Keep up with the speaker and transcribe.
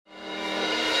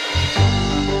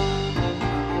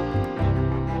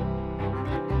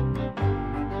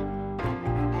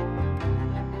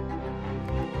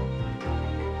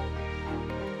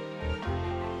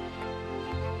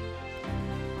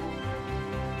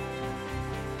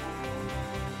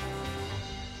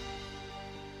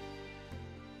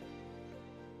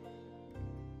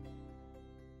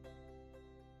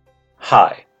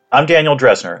Hi, I'm Daniel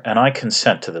Dresner, and I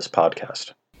consent to this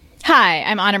podcast. Hi,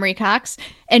 I'm Anna Marie Cox,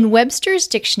 and Webster's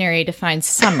Dictionary defines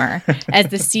summer as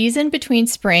the season between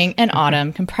spring and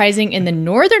autumn, comprising in the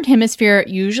northern hemisphere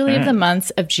usually of the months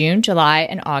of June, July,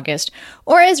 and August,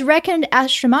 or as reckoned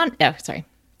astronomically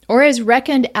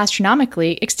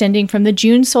extending from the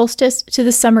June solstice to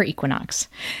the summer equinox.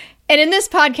 And in this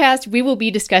podcast, we will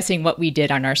be discussing what we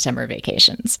did on our summer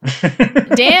vacations.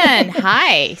 Dan,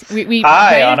 hi. We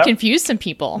might have confused some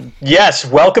people. Yes,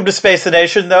 welcome to Space the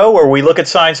Nation, though, where we look at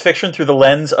science fiction through the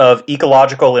lens of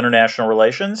ecological international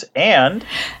relations and...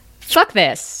 Fuck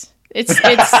this. It's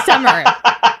summer.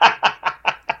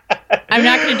 I'm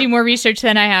not going to do more research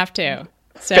than I have to.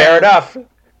 So, fair enough.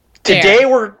 Today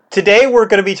we're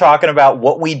going to be talking about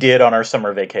what we did on our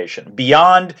summer vacation.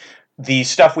 Beyond the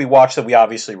stuff we watched that we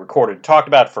obviously recorded and talked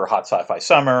about for Hot Sci-Fi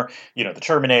Summer, you know, The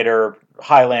Terminator,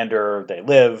 Highlander, They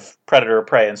Live, Predator,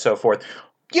 Prey, and so forth.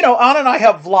 You know, Anna and I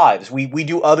have lives. We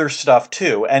do other stuff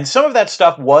too. And some of that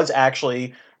stuff was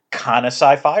actually kind of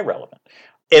sci-fi relevant.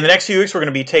 In the next few weeks, we're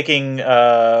going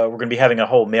to be having a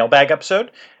whole mailbag episode.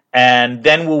 And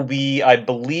then we'll be, I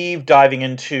believe, diving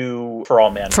into For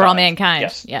All Mankind. For All Mankind.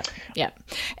 Yes. Yeah.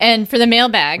 And for the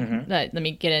mailbag, let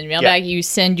me get in mailbag. You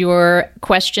send your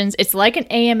questions. It's like an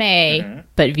AMA,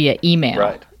 but via email,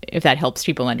 right, if that helps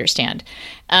people understand.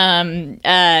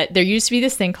 There used to be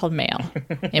this thing called mail.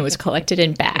 It was collected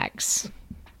in bags.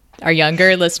 Our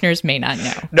younger listeners may not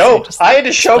know. No, so I had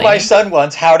to show my son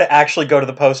once how to actually go to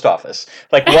the post office,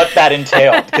 like what that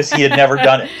entailed, because he had never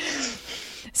done it.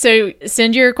 So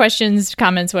send your questions,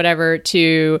 comments, whatever,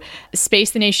 to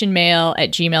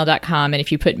spacethenationmail@gmail.com. And if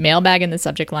you put mailbag in the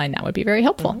subject line, that would be very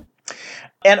helpful. Mm-hmm.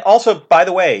 And also, by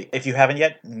the way, if you haven't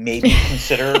yet, maybe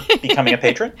consider becoming a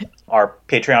patron. Our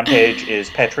Patreon page is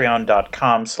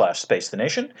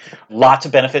patreon.com/spacethenation. Lots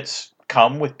of benefits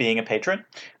come with being a patron.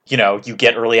 You know, you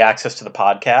get early access to the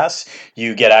podcast,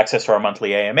 you get access to our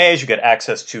monthly AMAs, you get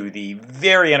access to the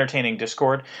very entertaining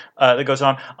Discord that goes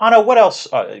on. Anna, what else?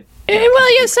 Someday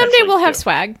we'll have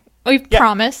swag. We've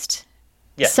promised.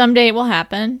 Yeah. Someday it will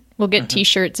happen. We'll get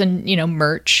T-shirts and,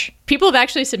 merch. People have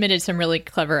actually submitted some really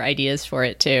clever ideas for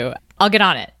it, too. I'll get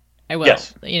on it. I will.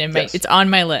 Yes. It's on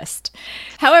my list.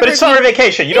 However, but it's summer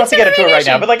vacation. You don't have to get into it right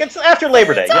now. But it's after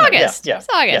Labor Day. It's August. Yeah. It's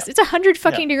August. It's 100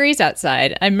 fucking degrees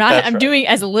outside. I'm doing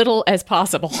as little as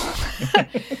possible.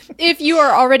 If you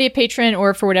are already a patron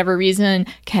or for whatever reason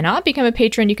cannot become a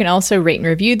patron, you can also rate and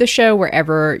review the show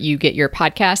wherever you get your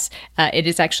podcasts. It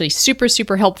is actually super,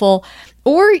 super helpful.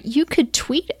 Or you could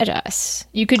tweet at us.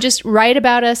 You could just write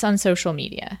about us on social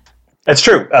media. That's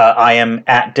true. I am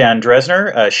at Dan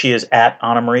Dresner. She is at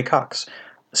Anna Marie Cox.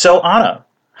 So, Anna,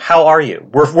 how are you?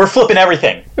 We're flipping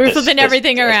everything. We're flipping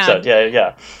everything around.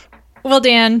 Yeah. Well,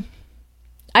 Dan,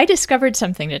 I discovered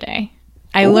something today.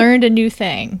 I learned a new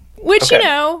thing. Which,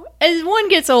 as one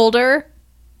gets older,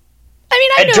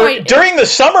 during the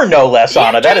summer, no less,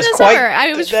 Anna. That is quite. Summer,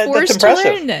 I was forced to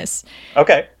learn this.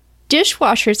 Okay.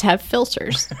 Dishwashers have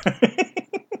filters.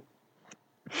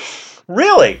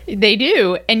 Really? They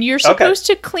do. And you're supposed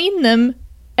to clean them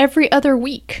every other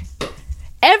week.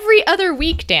 Every other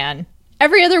week, Dan.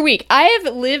 Every other week. I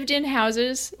have lived in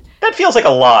houses. That feels like a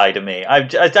lie to me. I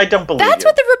don't believe That's you.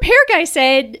 what the repair guy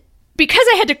said, because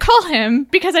I had to call him,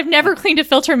 because I've never cleaned a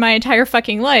filter in my entire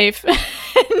fucking life.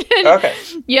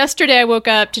 Yesterday I woke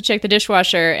up to check the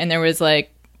dishwasher, and there was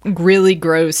really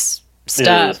gross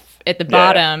stuff at the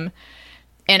bottom.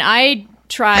 And I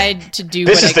tried to do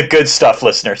this is the good stuff,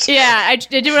 listeners. Yeah, I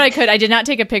did what I could. I did not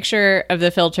take a picture of the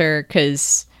filter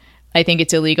because I think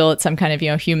it's illegal. It's some kind of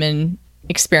human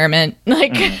experiment.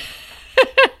 But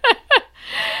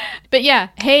yeah,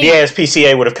 hey, the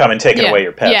ASPCA would have come and taken away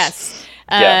your pets.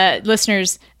 Yes,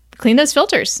 listeners, clean those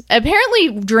filters.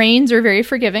 Apparently, drains are very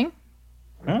forgiving,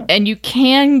 and you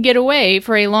can get away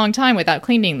for a long time without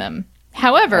cleaning them.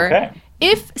 However,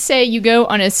 if, say, you go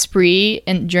on a spree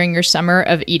during your summer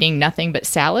of eating nothing but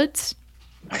salads,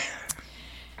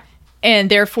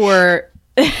 and therefore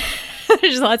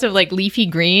there's lots of leafy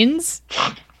greens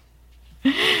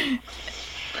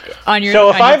on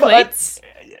your plates.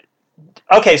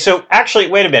 Okay, so actually,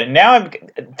 wait a minute. Now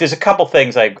there's a couple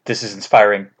things this is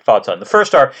inspiring thoughts on. The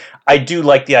first are, I do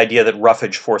like the idea that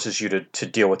roughage forces you to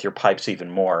deal with your pipes even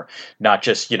more, not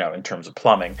just, in terms of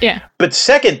plumbing. Yeah. But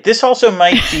second, this also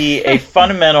might be a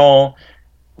fundamental...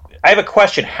 I have a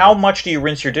question. How much do you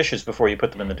rinse your dishes before you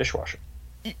put them in the dishwasher?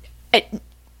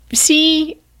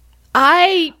 See,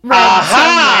 I read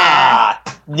somewhere...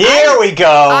 There we go.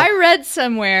 I read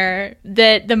somewhere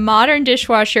that the modern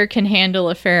dishwasher can handle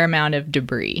a fair amount of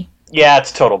debris. Yeah,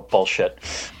 it's total bullshit.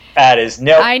 That is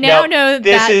I now know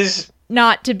this is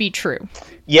not to be true.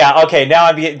 Yeah, okay, now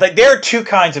I'm like, there are two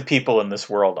kinds of people in this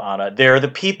world, Anna. There are the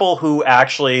people who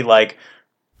actually, like,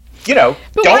 you know,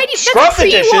 but don't scrub the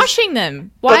dishes. Washing them.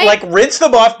 Why? But, like, rinse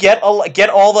them off, get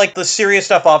all, like, the serious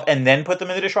stuff off, and then put them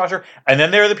in the dishwasher. And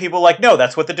then there are the people like, no,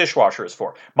 that's what the dishwasher is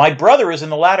for. My brother is in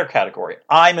the latter category.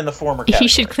 I'm in the former category. He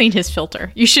should clean his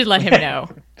filter. You should let him know.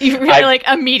 Like,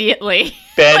 immediately.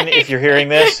 Ben, if you're hearing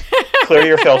this, clear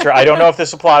your filter. I don't know if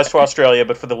this applies to Australia,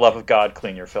 but for the love of God,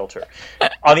 clean your filter.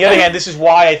 On the other hand, this is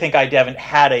why I think I haven't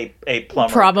had a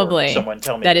plumber. Probably. Or someone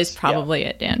tell me that is probably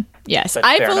it, Dan. Yes.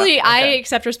 I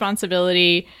accept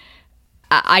responsibility.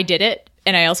 I did it,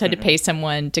 and I also had to pay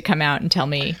someone to come out and tell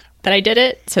me that I did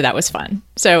it, so that was fun.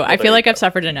 So I feel like I've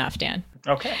suffered enough, Dan.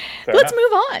 Okay. Let's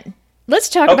move on. Let's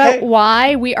talk about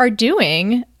why we are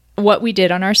doing what we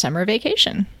did on our summer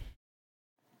vacation.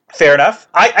 Fair enough.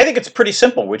 I think it's pretty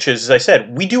simple, which is, as I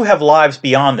said, we do have lives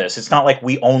beyond this. It's not like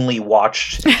we only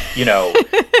watched,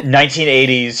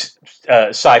 1980s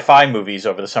sci-fi movies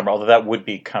over the summer, although that would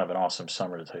be kind of an awesome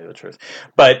summer, to tell you the truth.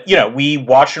 But, we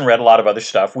watched and read a lot of other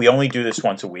stuff. We only do this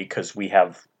once a week because we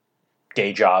have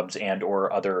day jobs and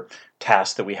or other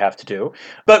tasks that we have to do.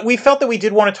 But we felt that we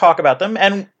did want to talk about them,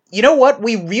 and you know what?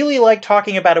 We really like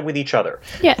talking about it with each other.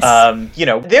 Yes.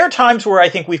 There are times where I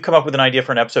think we've come up with an idea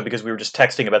for an episode because we were just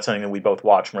texting about something that we both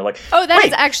watched, and we're like, oh,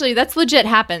 that's legit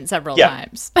happened several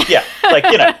times. Yeah. Like,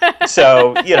 and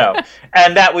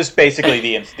that was basically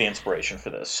the inspiration for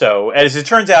this. So as it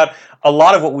turns out, a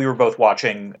lot of what we were both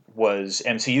watching was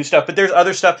MCU stuff, but there's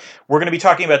other stuff. We're going to be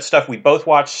talking about stuff we both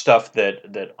watched, stuff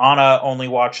that Anna only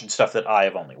watched, and stuff that I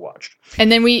have only watched. And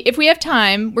then if we have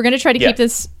time, we're going to try to keep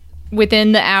this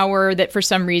within the hour that for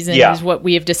some reason is what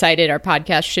we have decided our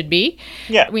podcast should be.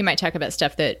 Yeah. We might talk about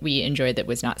stuff that we enjoyed that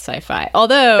was not sci-fi.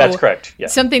 Although that's correct. Yeah.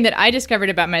 Something that I discovered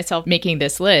about myself making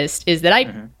this list is that I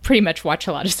pretty much watch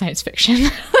a lot of science fiction.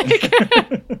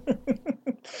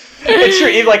 It's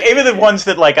true. Like, even the ones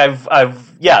that like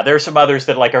there are some others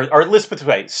that like are listed this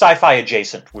way, sci-fi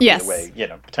adjacent would be the way,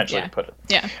 potentially to put it.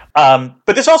 Yeah.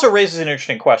 But this also raises an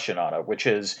interesting question, Anna, which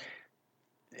is,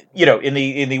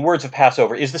 in the words of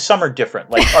Passover, is the summer different?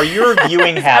 Like, are your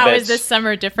viewing habits... How is this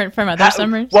summer different from other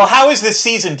summers? Well, how is this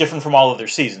season different from all other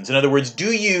seasons? In other words,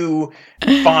 do you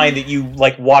find that you,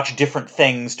 like, watch different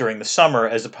things during the summer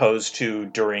as opposed to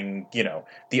during,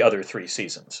 the other three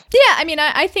seasons? Yeah, I mean,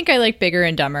 I think I like Bigger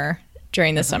and Dumber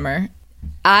during the summer.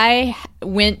 I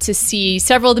went to see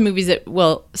several movies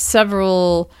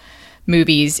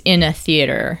in a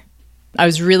theater. I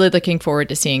was really looking forward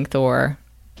to seeing Thor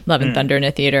Love and Thunder in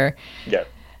a theater. Yeah.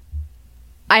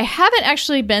 I haven't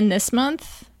actually been this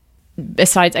month.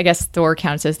 Besides, I guess Thor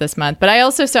counts as this month. But I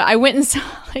also went and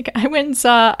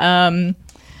saw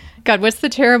God, what's the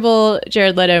terrible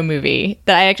Jared Leto movie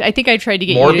that I think I tried to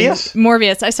get Morbius?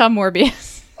 Morbius. I saw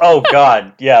Morbius. Oh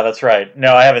God, yeah, that's right.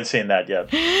 No, I haven't seen that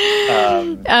yet.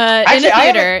 In the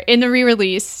theater, in the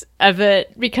re-release of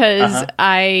it, because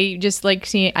I like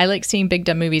seeing big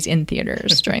dumb movies in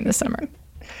theaters during the summer.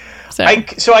 So I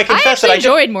confess I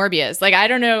enjoyed Morbius. Like, I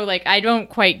don't know, like, I don't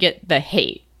quite get the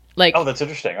hate. Like, oh, that's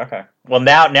interesting. Okay. Well,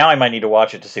 now I might need to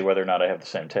watch it to see whether or not I have the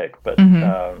same take. But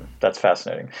that's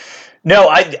fascinating. No,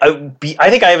 I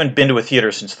think I haven't been to a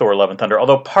theater since Thor: Love and Thunder.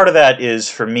 Although part of that is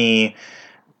for me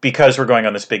because we're going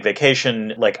on this big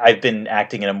vacation. Like, I've been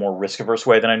acting in a more risk-averse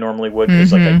way than I normally would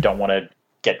because like I don't want to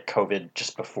get COVID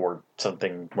just before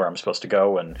something where I'm supposed to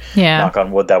go, and knock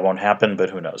on wood that won't happen, but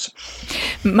who knows.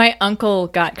 My uncle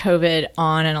got COVID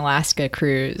on an Alaska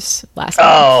cruise last month.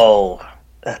 Oh,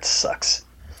 that sucks.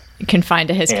 Confined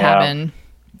to his cabin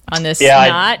on this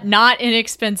not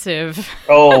inexpensive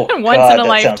once in a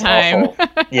lifetime.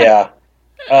 Yeah.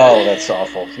 Oh, that's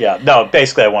awful. Yeah. No,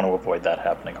 basically I want to avoid that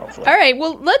happening, hopefully. All right.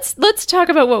 Well, let's talk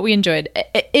about what we enjoyed.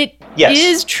 It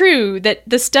is true that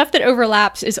the stuff that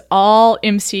overlaps is all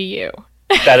MCU.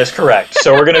 That is correct.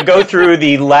 So we're going to go through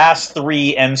the last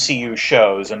 3 MCU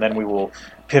shows, and then we will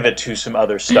pivot to some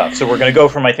other stuff. So we're going to go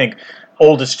from, I think,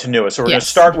 oldest to newest. So we're going to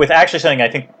start with actually something I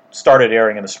think started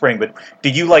airing in the spring, but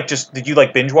did you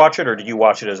binge watch it, or did you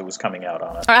watch it as it was coming out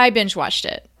on it? I binge watched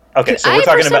it. Okay, so we're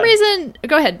talking about... For some reason...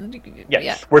 Go ahead.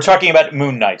 Yeah. We're talking about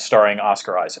Moon Knight, starring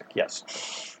Oscar Isaac,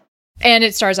 yes. And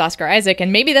it stars Oscar Isaac,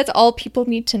 and maybe that's all people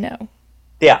need to know.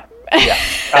 Yeah.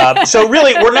 So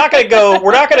really, we're not going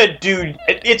to do...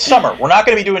 It's summer. We're not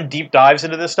going to be doing deep dives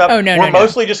into this stuff. Oh, no, We're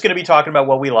mostly just going to be talking about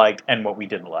what we liked and what we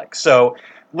didn't like. So...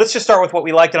 let's just start with what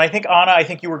we liked, and I think Anna,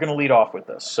 you were going to lead off with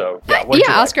this. So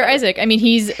Oscar Isaac. I mean,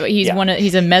 he's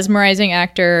he's a mesmerizing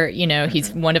actor.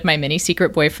 He's one of my many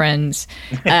secret boyfriends.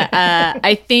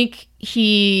 I think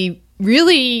he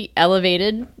really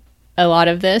elevated a lot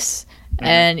of this,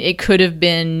 and it could have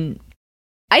been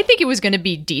I think it was going to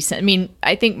be decent. I mean,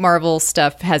 I think Marvel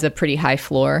stuff has a pretty high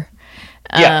floor.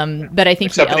 Yeah. But I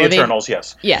think except for the Eternals,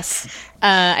 yes. Yes.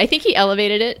 I think he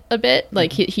elevated it a bit.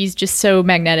 Like, he's just so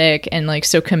magnetic and, like,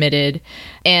 so committed.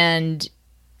 And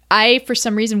I, for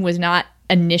some reason, was not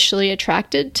initially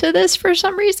attracted to this for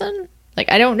some reason.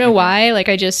 Like, I don't know why. Like,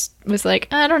 I just was like,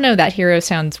 I don't know, that hero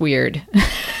sounds weird.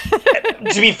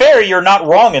 To be fair, you're not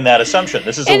wrong in that assumption.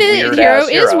 This is a weird hero.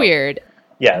 Is weird.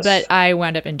 Yes. But I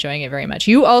wound up enjoying it very much.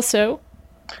 You also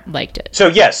liked it. So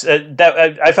yes,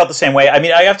 I felt the same way. I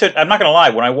mean, I'm not going to lie.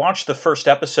 When I watched the first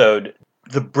episode,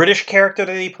 the British character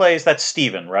that he plays, that's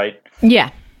Steven, right?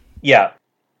 Yeah. Yeah.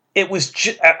 It was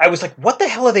I was like, what the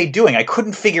hell are they doing? I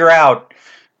couldn't figure out,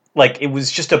 like, it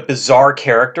was just a bizarre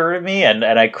character to me, and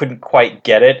I couldn't quite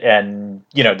get it. And,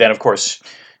 then of course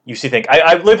you see things.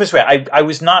 I live this way. I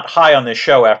was not high on this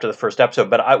show after the first episode,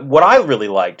 but what I really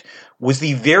liked was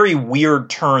the very weird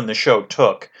turn the show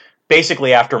took,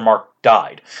 basically after Mark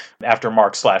died, after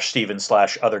Mark / Steven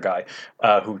 / other guy,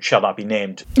 who shall not be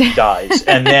named, dies.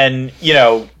 And then,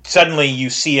 suddenly you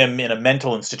see him in a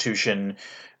mental institution,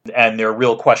 and there are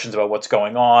real questions about what's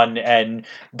going on. And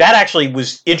that actually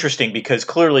was interesting, because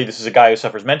clearly this is a guy who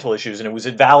suffers mental issues, and it was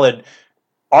a valid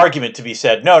argument to be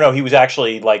said, no, he was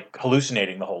actually, like,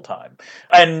 hallucinating the whole time.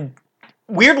 And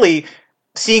weirdly,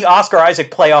 seeing Oscar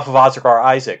Isaac play off of Oscar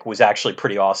Isaac was actually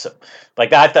pretty awesome. Like,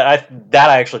 that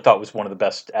I actually thought was one of the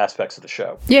best aspects of the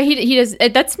show. Yeah, he does.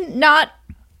 That's not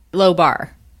low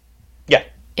bar. Yeah.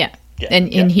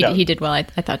 And he did well, I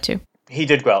thought, too. He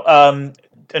did well.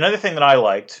 Another thing that I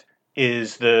liked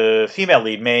is the female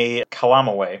lead, May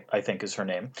Kalamaway, I think is her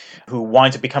name, who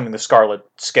winds up becoming the Scarlet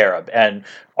Scarab. And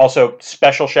also,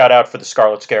 special shout out for the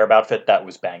Scarlet Scarab outfit. That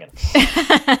was banging.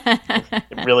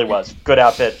 It really was. Good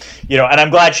outfit. And I'm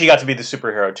glad she got to be the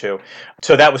superhero, too.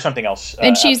 So that was something else.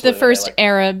 And she's the first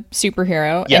Arab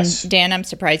superhero. Yes. And Dan, I'm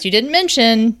surprised you didn't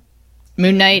mention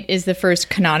Moon Knight is the first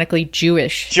canonically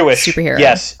Jewish superhero.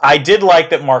 Yes. I did like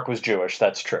that Mark was Jewish.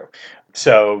 That's true.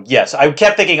 So, yes, I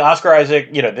kept thinking Oscar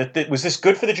Isaac, was this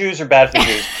good for the Jews or bad for the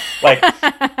Jews? Like,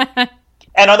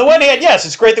 and on the one hand, yes,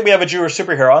 it's great that we have a Jewish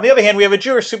superhero. On the other hand, we have a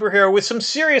Jewish superhero with some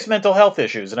serious mental health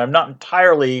issues, and I'm not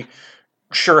entirely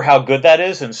sure how good that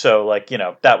is. And so,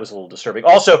 that was a little disturbing.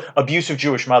 Also, abusive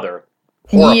Jewish mother.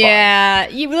 Horrifying. Yeah,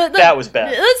 that was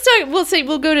bad. Let's talk.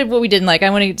 We'll go to what we didn't like. I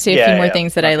want to say a few more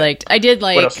things that I liked. I did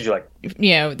like. What else did you like?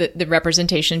 The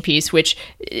representation piece, which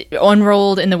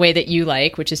unrolled in the way that you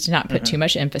like, which is to not put too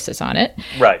much emphasis on it.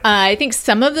 Right. I think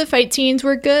some of the fight scenes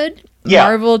were good. Yeah.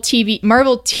 Marvel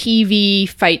TV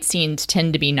fight scenes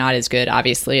tend to be not as good,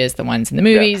 obviously, as the ones in the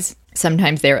movies. Yeah.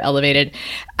 Sometimes they're elevated.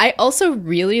 I also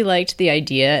really liked the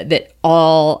idea that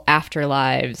all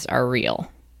afterlives are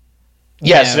real.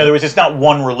 Yes, in other words, it's not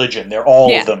one religion. They're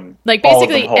all of them. Like,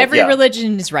 basically, every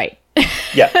religion is right.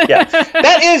 Yeah.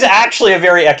 That is actually a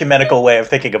very ecumenical way of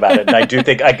thinking about it. And I do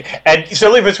think, and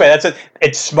so leave it this way,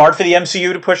 it's smart for the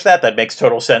MCU to push that. That makes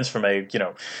total sense from a,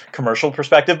 commercial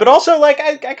perspective. But also, like,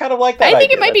 I kind of like that I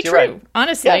think idea. It might be true, right.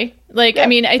 Honestly. Yeah. I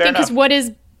mean, I think, because what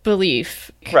is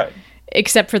belief? Right.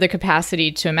 Except for the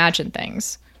capacity to imagine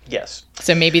things. Yes.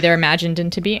 So maybe they're imagined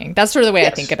into being. That's sort of the way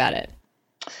I think about it.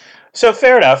 So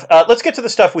fair enough. Let's get to the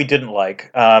stuff we didn't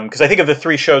like, because I think of the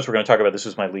three shows we're going to talk about, this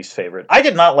was my least favorite. I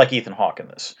did not like Ethan Hawke in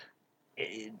this.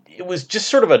 It was just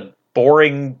sort of a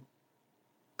boring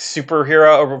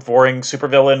superhero, or boring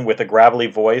supervillain with a gravelly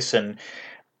voice, and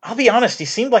I'll be honest, he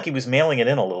seemed like he was mailing it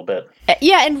in a little bit.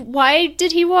 Yeah, and why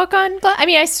did he walk on glass? I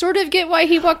mean, I sort of get why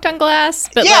he walked on glass,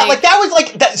 but yeah, like that was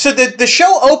like that. So the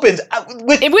show opens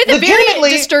with a very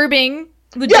disturbing.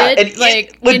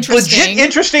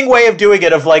 Interesting way of doing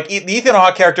it, of like the Ethan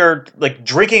Hawke character like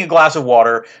drinking a glass of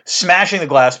water, smashing the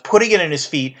glass, putting it in his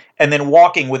feet, and then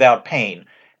walking without pain.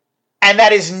 And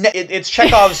that is it's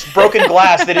Chekhov's broken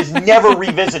glass that is never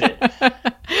revisited.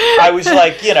 I was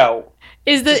like,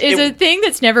 Is a thing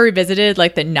that's never revisited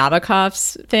like the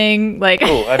Nabokov's thing? Like,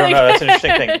 oh, I don't know. That's an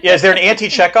interesting thing. Yeah, is there an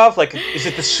anti-Chekhov? Like, is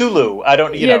it the Sulu? I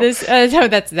don't.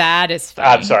 That is. Funny.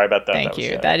 I'm sorry about that. Thank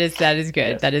you. That is good.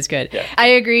 Yes. That is good. Yeah. I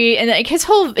agree. And like his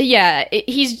whole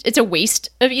it's a waste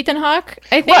of Ethan Hawke.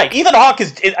 I think. Right. Ethan Hawke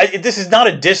is. This is not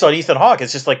a diss on Ethan Hawke.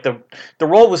 It's just like the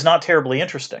role was not terribly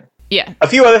interesting. Yeah. A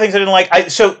few other things I didn't like.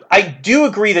 I do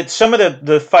agree that some of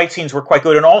the fight scenes were quite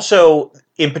good, and also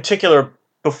in particular,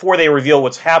 before they reveal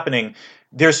what's happening,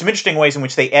 there's some interesting ways in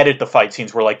which they edit the fight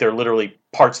scenes where like they're literally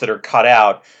parts that are cut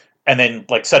out, and then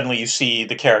like suddenly you see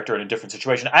the character in a different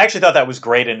situation. I actually thought that was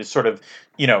great, and it sort of,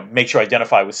 makes you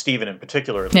identify with Steven in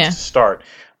particular, at least to start.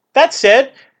 That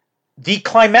said, the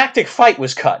climactic fight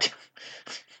was cut.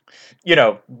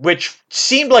 which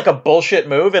seemed like a bullshit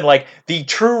move, and like the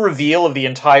true reveal of the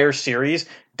entire series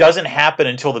doesn't happen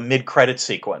until the mid-credit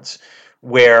sequence,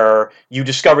 where you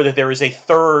discover that there is a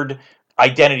third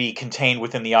identity contained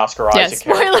within the Oscar Isaac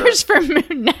character. Spoilers for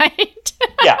Moon Knight.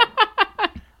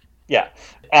 Yeah.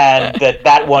 And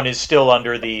that one is still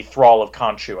under the thrall of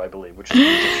Khonshu, I believe, which is the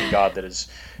Egyptian god that has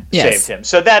saved him.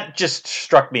 So that just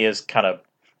struck me as kind of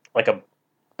like a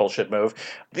bullshit move.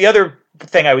 The other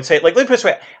thing I would say, like, let me put it this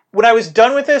way. When I was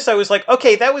done with this, I was like,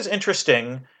 okay, that was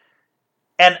interesting.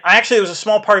 And actually, there was a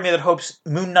small part of me that hopes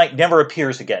Moon Knight never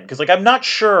appears again. Because, like, I'm not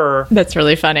sure... That's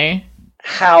really funny.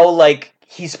 ...how, like,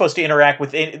 he's supposed to interact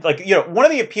with... Like, one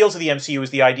of the appeals of the MCU is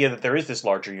the idea that there is this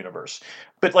larger universe.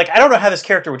 But, like, I don't know how this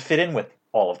character would fit in with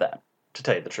all of that, to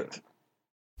tell you the truth.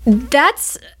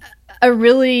 That's a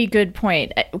really good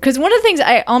point. Because one of the things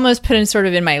I almost put in sort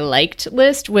of in my liked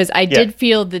list was I did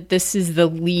feel that this is the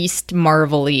least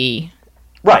Marvel-y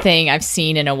thing I've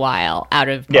seen in a while out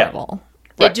of Marvel.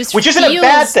 Right. It just Which isn't a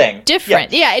bad thing.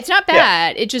 Different. Yeah, it's not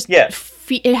bad. It just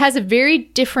it has a very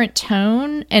different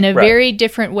tone and a very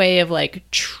different way of like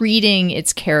treating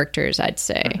its characters, I'd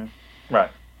say. Mm-hmm.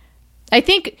 Right. I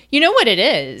think, you know what it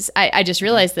is? I just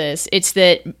realized this. It's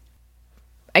that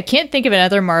I can't think of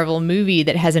another Marvel movie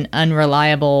that has an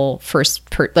unreliable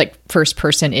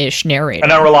first-person-ish narrator.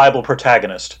 An unreliable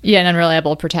protagonist. Yeah, an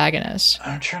unreliable protagonist.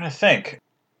 I'm trying to think.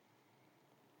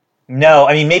 No,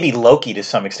 I mean, maybe Loki to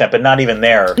some extent, but not even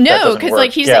there. No, because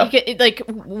like he's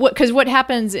because what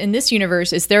happens in this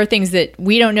universe is there are things that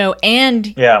we don't know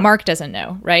and Mark doesn't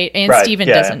know, right? And Steven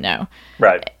doesn't know.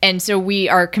 Right. And so we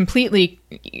are completely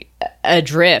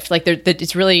adrift. Like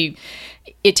it's really...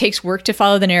 It takes work to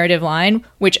follow the narrative line,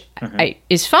 which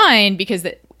is fine because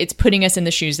it's putting us in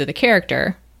the shoes of the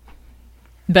character.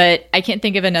 But I can't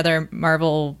think of another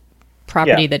Marvel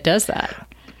property that does that.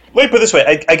 Let me put it this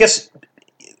way. I guess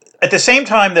at the same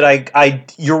time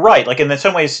that you're right. Like in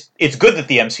some ways, it's good that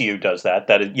the MCU does that.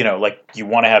 That like you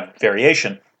want to have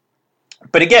variation.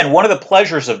 But again, one of the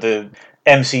pleasures of the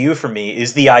MCU for me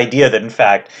is the idea that in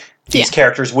fact these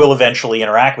characters will eventually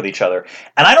interact with each other.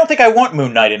 And I don't think I want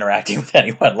Moon Knight interacting with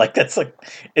anyone. Like, that's like,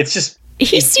 it's just,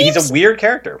 he's a weird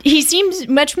character. He seems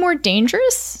much more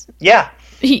dangerous. Yeah.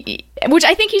 Which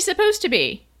I think he's supposed to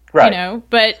be. Right.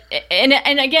 But,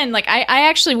 and again, like, I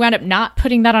actually wound up not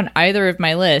putting that on either of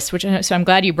my lists, so I'm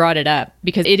glad you brought it up,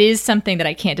 because it is something that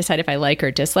I can't decide if I like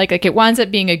or dislike. Like, it winds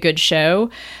up being a good show.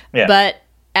 Yeah. But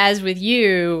as with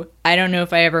you, I don't know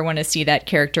if I ever want to see that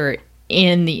character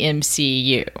in the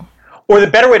MCU. Or the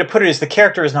better way to put it is the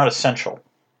character is not essential.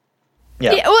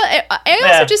 Yeah. Well, I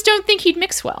also just don't think he'd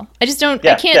mix well. I just don't.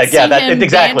 I can't see him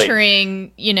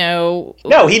bantering. No,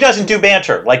 he doesn't do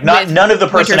banter. Like none of the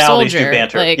personalities do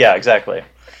banter. Like, yeah, exactly.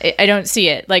 I don't see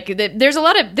it. Like there's a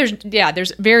lot of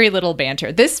there's very little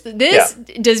banter. This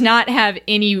does not have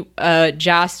any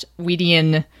Joss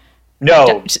Whedon.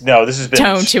 No, this has been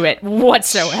tone to it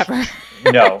whatsoever.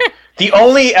 No. The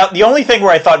only thing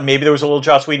where I thought maybe there was a little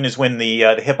Joss Whedon is when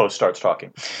the hippo starts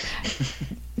talking.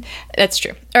 That's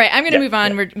true. All right, I'm going to move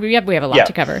on. We have a lot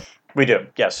to cover. We do,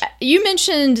 yes. You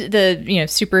mentioned the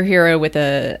superhero with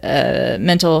a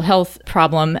mental health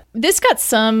problem. This got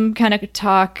some kind of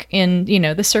talk in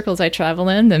the circles I travel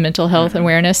in, the mental health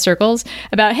awareness circles,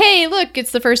 about, hey, look,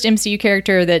 it's the first MCU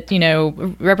character that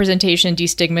representation,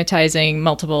 destigmatizing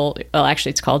multiple. Well,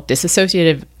 actually, it's called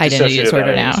dissociative identity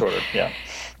disorder now. Yeah.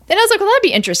 And I was like, well, that'd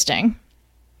be interesting.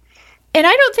 And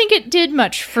I don't think it did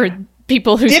much for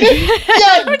people who did it.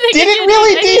 Did it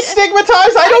really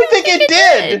destigmatize? I don't think it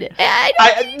did.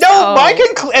 My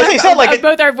conclusion, as I said, like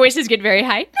both our voices get very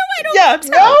high. No, I don't. Yeah,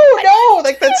 think so. No.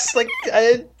 Like that's like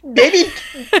maybe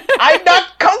I'm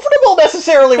not comfortable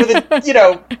necessarily with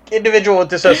an individual with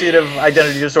dissociative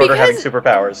identity disorder having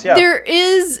superpowers. Yeah, there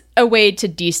is a way to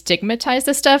destigmatize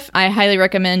this stuff. I highly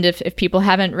recommend if people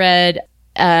haven't read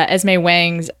Esme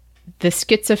Wang's The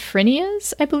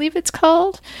Schizophrenias, I believe it's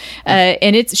called.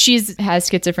 And she has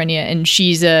schizophrenia, and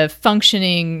she's a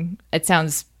functioning,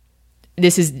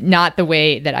 this is not the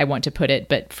way that I want to put it,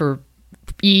 but for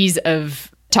ease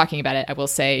of talking about it, I will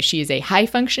say she is a high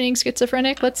functioning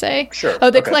schizophrenic, let's say. Sure.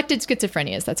 Collected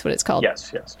schizophrenias, that's what it's called.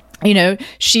 Yes.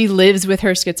 She lives with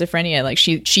her schizophrenia. Like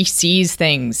she sees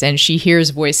things and she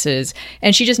hears voices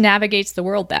and she just navigates the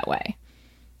world that way.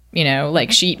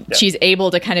 She's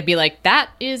able to kind of be like, that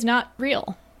is not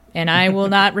real and I will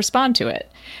not respond to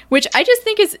it, which I just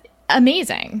think is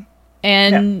amazing.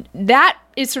 And that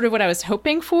is sort of what I was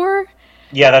hoping for.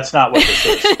 Yeah, that's not what this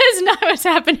is. That's not what's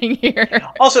happening here.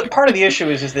 Also, part of the issue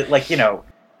is that, like,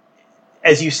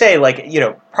 as you say, like,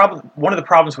 one of the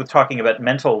problems with talking about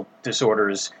mental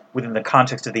disorders within the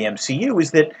context of the MCU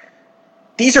is that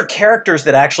these are characters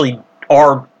that actually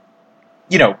are,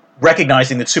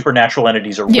 recognizing that supernatural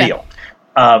entities are real.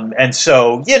 And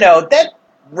so, that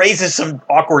raises some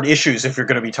awkward issues if you're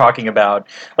going to be talking about,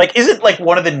 isn't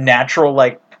one of the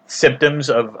natural, symptoms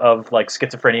of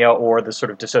schizophrenia or the sort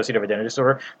of dissociative identity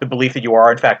disorder, the belief that you are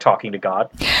in fact talking to God?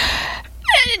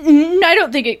 I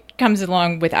don't think it comes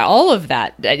along with all of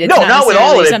that. It's not with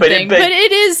all of it, but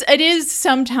it is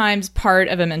sometimes part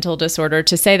of a mental disorder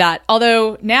to say that.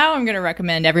 Although now I'm going to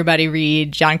recommend everybody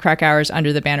read Jon Krakauer's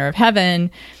Under the Banner of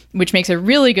Heaven, which makes a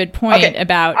really good point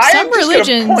about some religions. I'm just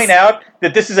going to point out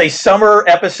that this is a summer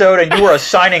episode, and you are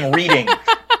assigning reading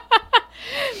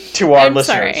to our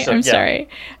listeners. I'm sorry.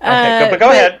 Okay, but go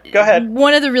ahead.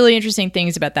 One of the really interesting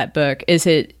things about that book is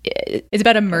it's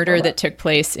about a murder that took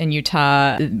place in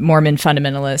Utah, Mormon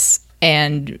fundamentalists,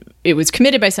 and it was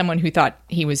committed by someone who thought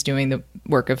he was doing the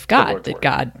work of God, that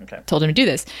God told him to do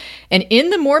this. And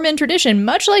in the Mormon tradition,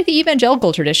 much like the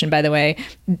evangelical tradition, by the way,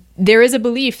 there is a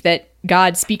belief that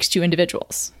God speaks to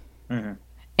individuals. Mm-hmm.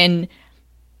 And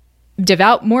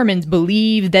devout Mormons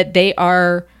believe that they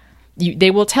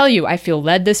will tell you, I feel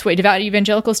led this way. Devout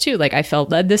evangelicals too. I felt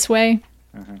led this way.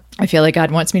 Mm-hmm. I feel like God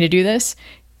wants me to do this.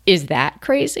 Is that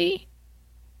crazy?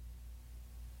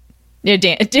 Yeah,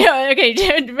 Dan. Okay,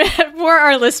 for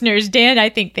our listeners, Dan, I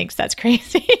think thinks that's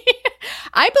crazy.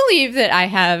 I believe that I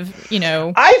have,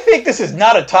 I think this is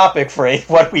not a topic for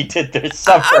what we did this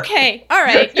summer. Okay, all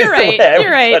right, you're right.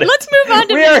 Let's move on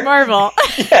to Ms. Marvel.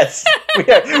 Yes,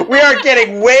 we are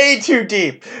getting way too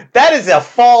deep. That is a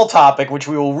fall topic, which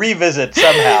we will revisit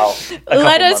somehow.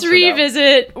 Let us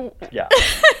revisit. Yeah.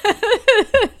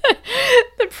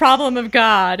 The problem of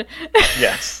God.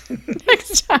 Yes.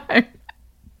 Next time.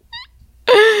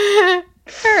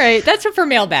 All right, that's for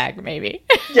mailbag, maybe.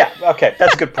 Yeah, okay,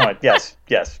 that's a good point. Yes.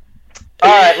 All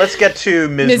right, let's get to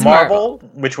Ms. Marvel,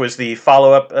 which was the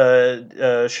follow-up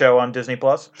show on Disney+.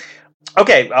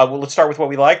 Okay, well, let's start with what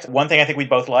we liked. One thing I think we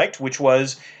both liked, which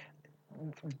was,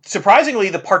 surprisingly,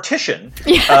 the partition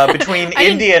between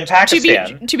India and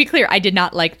Pakistan. To be clear, I did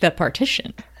not like the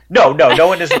partition. No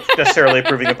one is necessarily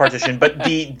approving the partition, but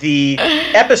the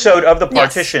episode of the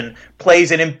partition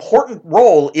plays an important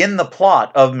role in the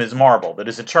plot of Ms. Marvel. That,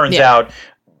 as it turns out,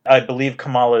 I believe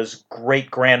Kamala's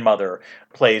great-grandmother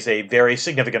plays a very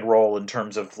significant role in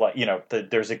terms of,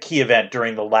 there's a key event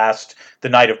during the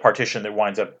night of partition that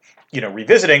winds up,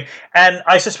 revisiting. And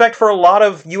I suspect for a lot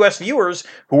of U.S. viewers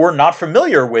who were not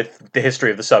familiar with the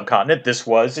history of the subcontinent, this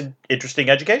was an interesting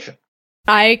education.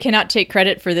 I cannot take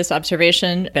credit for this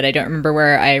observation, but I don't remember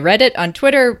where I read it on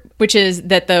Twitter, which is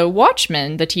that the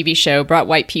Watchmen, the TV show, brought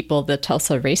white people the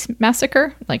Tulsa Race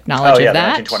Massacre, knowledge of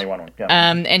that. The 1921 one. Yeah.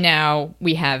 And now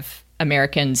we have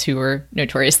Americans who are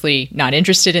notoriously not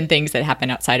interested in things that happen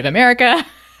outside of America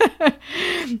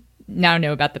now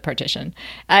know about the partition.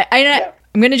 I'm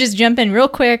going to just jump in real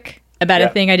quick about a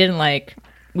thing I didn't like.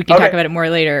 We can talk about it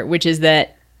more later, which is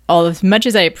that as much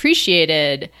as I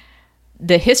appreciated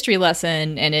the history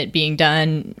lesson and it being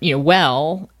done,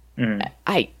 well,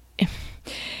 I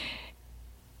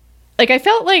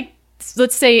felt like,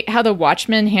 let's say, how the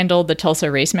Watchmen handled the Tulsa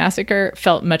Race Massacre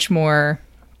felt much more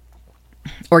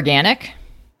organic.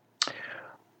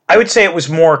 I would say it was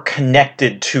more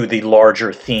connected to the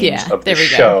larger themes of the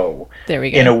show. There we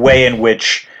go. In a way in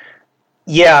which,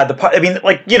 they handle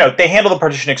the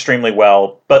partition extremely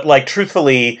well, but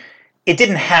truthfully, it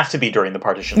didn't have to be during the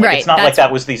partition. It's not like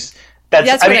that was these.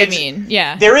 That's what I mean.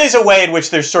 Yeah. There is a way in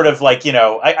which there's sort of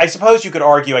I suppose you could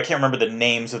argue, I can't remember the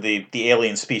names of the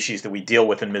alien species that we deal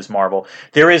with in Ms. Marvel.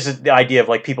 There is the idea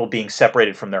of people being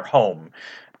separated from their home.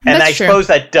 And I suppose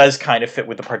that does kind of fit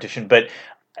with the partition. But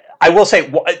I will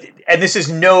say, and this is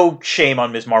no shame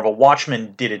on Ms. Marvel,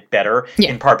 Watchmen did it better,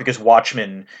 in part because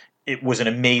Watchmen, it was an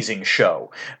amazing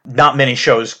show. Not many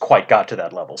shows quite got to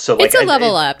that level. So it's a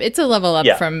level up. It's a level up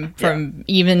from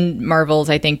even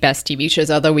Marvel's, I think, best TV shows.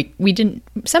 Although we didn't.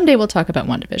 Someday we'll talk about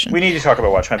WandaVision. We need to talk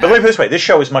about Watchmen. But let me put it this way: this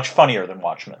show is much funnier than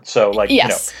Watchmen. So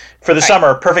for the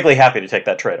summer, perfectly happy to take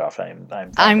that trade off. I'm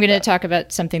going to talk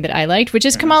about something that I liked, which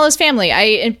is Kamala's family. I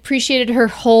appreciated her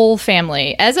whole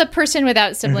family. As a person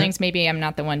without siblings, maybe I'm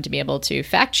not the one to be able to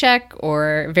fact check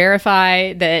or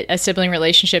verify that a sibling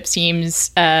relationship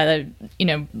seems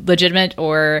legitimate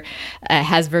or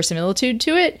has verisimilitude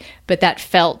to it, but that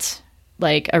felt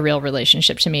like a real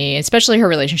relationship to me, especially her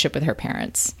relationship with her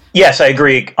parents. Yes, I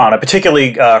agree, Anna.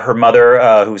 Particularly her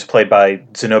mother, who's played by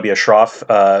Zenobia Shroff,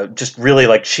 just really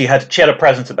she had a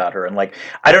presence about her, and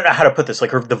I don't know how to put this.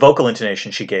 The vocal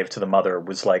intonation she gave to the mother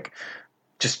was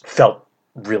just felt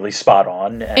really spot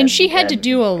on, and she had to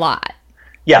do a lot.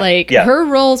 Yeah, her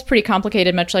role's pretty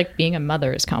complicated, much like being a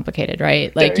mother is complicated,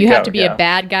 right? Like, you have to be a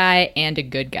bad guy and a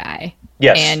good guy.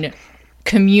 Yes. And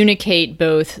communicate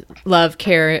both love,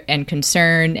 care, and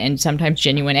concern, and sometimes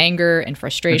genuine anger and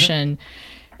frustration,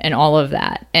 and all of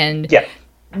that. And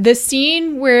the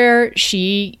scene where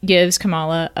she gives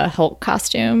Kamala a Hulk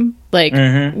costume, like,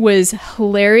 was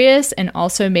hilarious and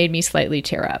also made me slightly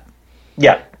tear up.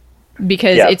 Yeah.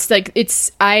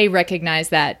 Because I recognize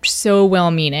that so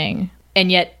well-meaning,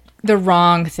 and yet the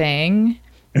wrong thing,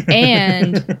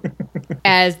 and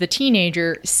as the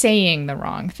teenager saying the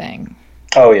wrong thing.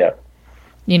 Oh yeah,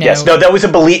 you know. Yes, no, that was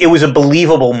it was a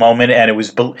believable moment, and it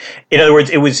was, in other words,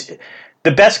 it was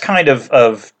the best kind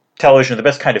of television, the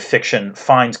best kind of fiction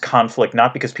finds conflict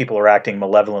not because people are acting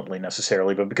malevolently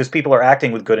necessarily, but because people are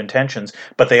acting with good intentions,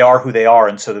 but they are who they are,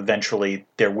 and so eventually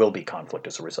there will be conflict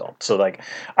as a result. So, like,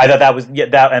 I thought that was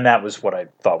that was what I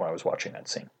thought when I was watching that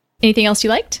scene. Anything else you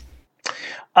liked?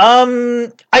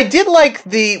 I did like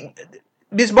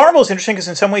Ms. Marvel is interesting because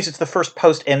in some ways it's the first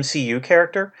post-MCU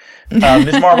character.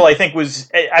 Ms. Marvel, I think,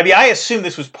 I assume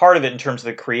this was part of it in terms of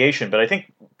the creation, but I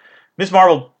think Ms.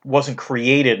 Marvel wasn't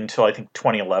created until, I think,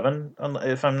 2011,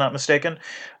 if I'm not mistaken.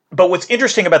 But what's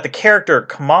interesting about the character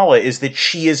Kamala is that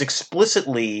she is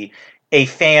explicitly a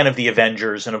fan of the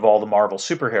Avengers and of all the Marvel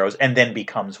superheroes, and then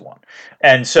becomes one.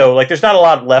 And so, like, there's not a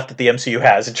lot left that the MCU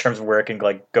has in terms of where it can,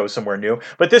 like, go somewhere new.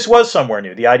 But this was somewhere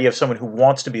new. The idea of someone who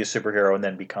wants to be a superhero and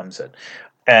then becomes it.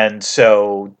 And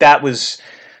so that was,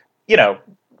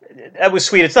 that was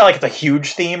sweet. It's not like it's a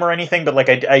huge theme or anything, but, like,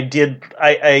 I did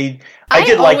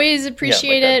always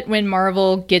appreciate it when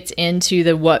Marvel gets into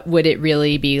the what would it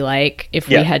really be like if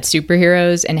we had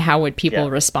superheroes, and how would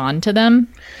people respond to them.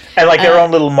 And, like, their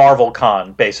own little Marvel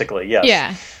con, basically, yes.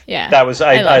 Yeah. That was,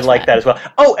 I like that as well.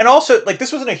 Oh, and also, like,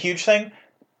 this wasn't a huge thing.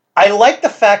 I like the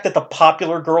fact that the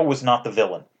popular girl was not the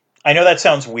villain. I know that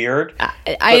sounds weird.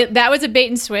 That was a bait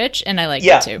and switch, and I liked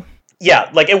it too. Yeah,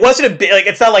 like, it wasn't like,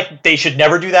 it's not like they should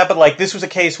never do that, but, like, this was a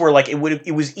case where, like, it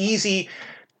was easy.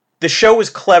 The show was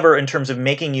clever in terms of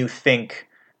making you think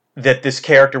that this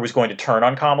character was going to turn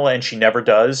on Kamala, and she never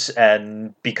does,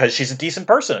 and because she's a decent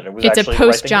person. It's a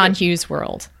post-John Hughes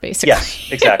world, basically.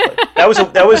 Yes, exactly. That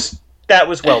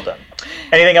was well done.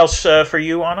 Anything else for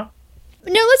you, Anna?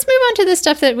 No, let's move on to the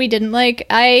stuff that we didn't like.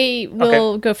 I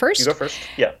will go first. You go first,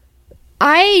 yeah.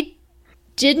 I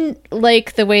didn't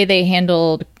like the way they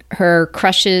handled her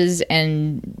crushes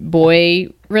and boy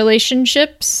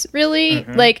relationships, really.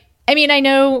 Like, I mean, I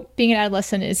know being an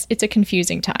adolescent it's a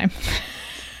confusing time.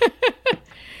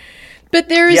 But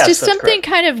there's just something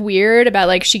kind of weird about,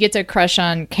 like, she gets a crush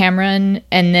on Cameron,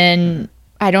 and then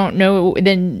I don't know,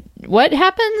 then what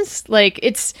happens? Like,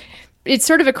 it's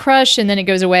sort of a crush, and then it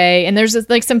goes away, and there's,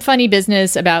 like, some funny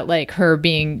business about, like, her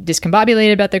being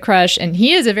discombobulated about the crush, and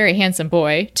he is a very handsome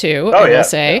boy too. I will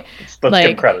say, let's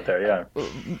give him credit there.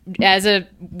 As a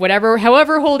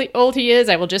however old he is,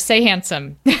 I will just say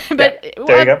handsome. But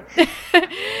there you go.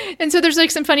 And so there's,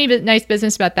 like, some funny, nice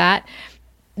business about that.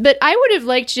 But I would have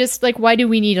liked just, like, why do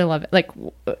we need a love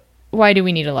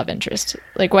interest?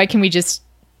 Like, why can we just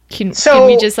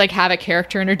like have a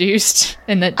character introduced?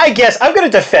 And that, I guess I'm going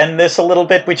to defend this a little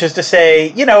bit, which is to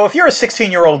say, if you're a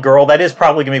 16-year-old girl, that is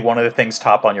probably going to be one of the things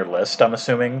top on your list, I'm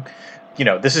assuming.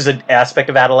 This is an aspect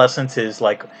of adolescence, is,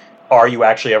 like, are you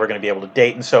actually ever going to be able to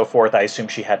date and so forth? I assume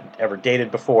she hadn't ever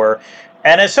dated before.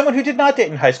 And as someone who did not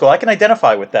date in high school, I can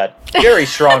identify with that very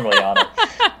strongly on it.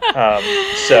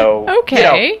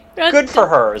 Okay. Good for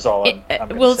her is all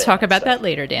I'm we'll talk about that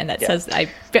later, Dan. That says I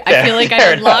feel like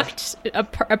I unlocked a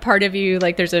part of you.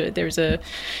 Like, there's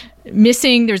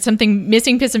something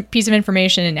missing piece of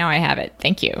information, and now I have it.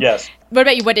 Thank you. Yes. What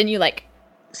about you? What didn't you like?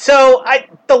 So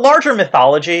the larger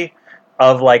mythology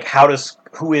of, like,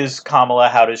 who is Kamala?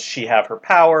 How does she have her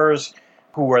powers?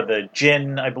 Who are the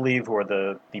Jinn, I believe? Who are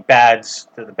the bads,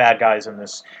 the bad guys in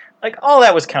this? Like, all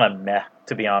that was kind of meh,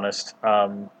 to be honest.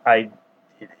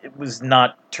 It was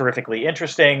not terrifically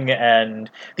interesting, and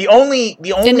the only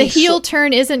and the heel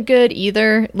turn isn't good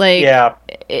either. Like,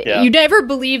 you never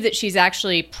believe that she's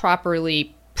actually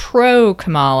properly pro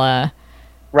Kamala,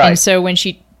 right? And so when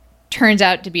she turns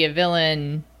out to be a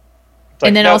villain, like,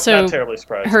 and then also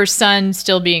her son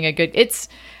still being a good, it's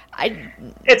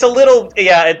a little,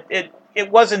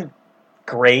 it wasn't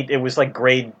great. It was like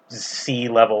grade C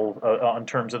level in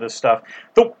terms of this stuff.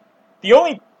 The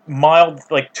only mild,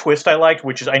 like, twist I liked,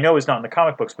 which I know is not in the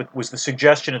comic books, but was the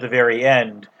suggestion at the very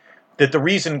end that the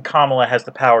reason Kamala has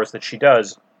the powers that she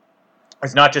does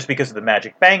is not just because of the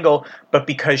magic bangle, but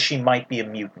because she might be a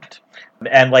mutant.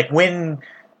 And, like,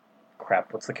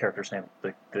 what's the character's name?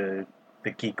 The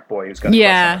geek boy who's got a crush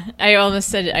on her. I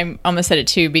almost said it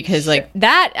too, because like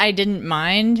that I didn't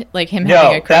mind, like him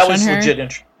having a crush on her. That was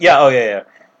legit. Yeah.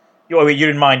 You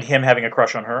didn't mind him having a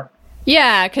crush on her?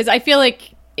 Yeah, because I feel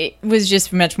like it was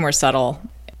just much more subtle.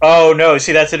 Oh no!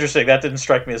 See, that's interesting. That didn't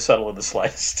strike me as subtle in the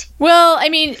slightest. Well, I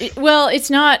mean, it's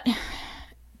not.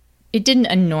 It didn't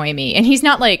annoy me, and he's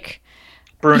not like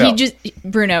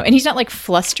Bruno, and he's not like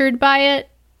flustered by it.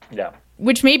 Yeah.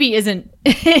 Which maybe isn't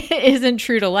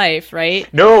true to life,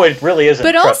 right? No, it really isn't.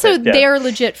 But also, they're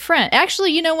legit friends.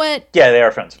 Actually, you know what? Yeah, they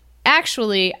are friends.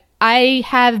 Actually, I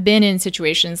have been in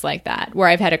situations like that where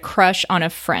I've had a crush on a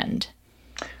friend.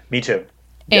 Me too.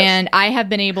 And I have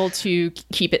been able to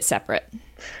keep it separate.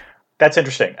 That's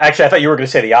interesting. Actually, I thought you were going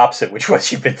to say the opposite, which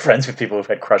was you've been friends with people who've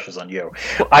had crushes on you.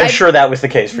 I'm sure that was the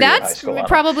case for you in high school. That's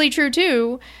probably true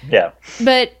too. Yeah.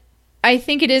 But I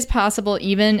think it is possible,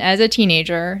 even as a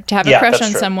teenager, to have a crush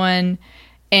on someone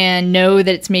and know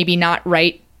that it's maybe not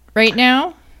right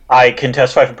now. I can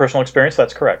testify from personal experience.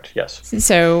 That's correct. Yes.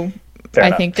 So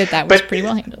I think that was pretty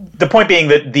well handled. The point being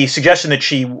that the suggestion that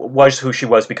she was who she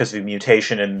was because of the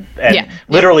mutation, and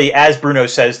literally as Bruno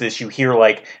says this, you hear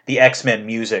like the X-Men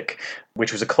music,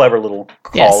 which was a clever little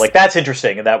call. Yes. Like that's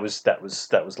interesting, and that was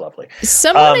lovely.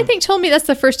 Someone I think told me that's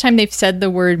the first time they've said the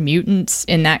word mutants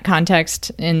in that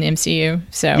context in the MCU.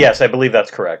 So yes, I believe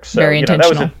that's correct. So very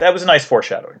intentional. That was a nice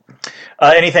foreshadowing.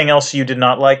 Anything else you did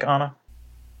not like, Anna?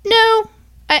 No.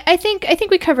 I think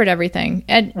we covered everything.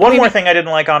 And one more thing I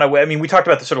didn't like, Anna. I mean, we talked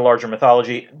about the sort of larger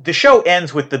mythology. The show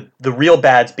ends with the real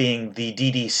bads being the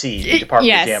DDC, the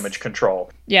Department of Damage Control.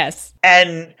 Yes.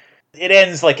 And it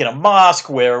ends like in a mosque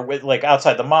like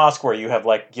outside the mosque where you have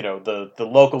like, the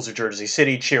locals of Jersey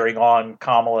City cheering on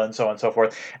Kamala and so on and so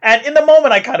forth. And in the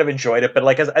moment I kind of enjoyed it, but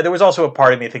like there was also a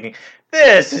part of me thinking,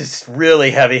 this is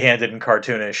really heavy-handed and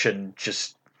cartoonish and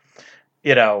just,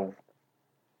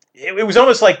 it was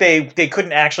almost like they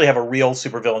couldn't actually have a real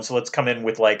supervillain, so let's come in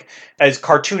with like as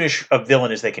cartoonish a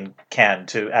villain as they can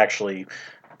to actually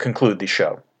conclude the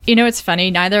show. It's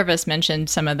funny. Neither of us mentioned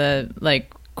some of the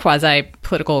like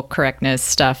quasi-political correctness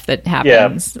stuff that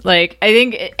happens. Yeah. Like I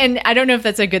think, and I don't know if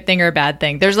that's a good thing or a bad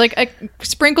thing. There's like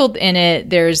sprinkled in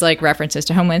it. There's like references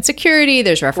to Homeland Security.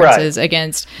 There's references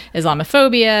against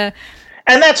Islamophobia.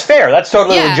 And that's fair. That's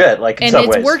totally legit. Like, in some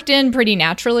ways. Worked in pretty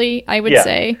naturally, I would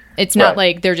say. It's not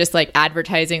like they're just like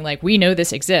advertising, like we know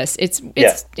this exists.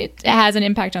 It has an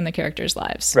impact on the characters'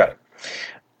 lives. Right.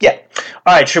 Yeah.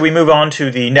 All right. Should we move on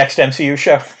to the next MCU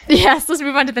show? Yes. Let's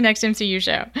move on to the next MCU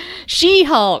show.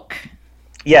 She-Hulk.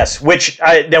 Yes. Which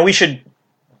now we should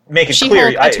make it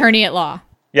clear. She-Hulk, Attorney at Law.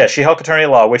 Yeah, She-Hulk Attorney at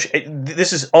Law, which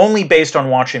this is only based on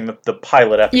watching the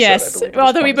pilot episode. Yes,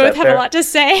 although we both have a lot to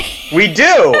say. We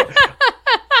do.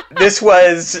 This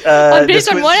was based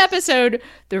on one episode.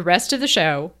 The rest of the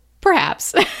show,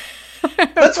 perhaps.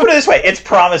 Let's put it this way: it's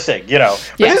promising, But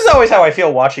this is always how I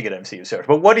feel watching an MCU show.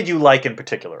 But what did you like in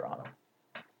particular, Anna?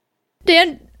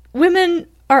 Dan, women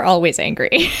are always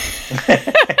angry.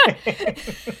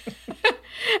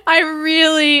 I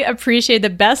really appreciate the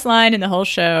best line in the whole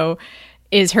show.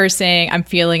 Is her saying, I'm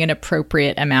feeling an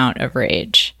appropriate amount of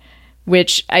rage,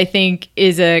 which I think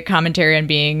is a commentary on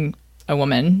being a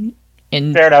woman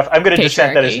in Fair enough. I'm going to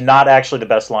dissent that is not actually the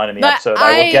best line in the episode.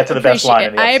 I will get to the best line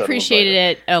in the episode. I appreciated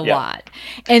it a lot.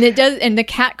 And it does, and the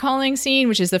catcalling scene,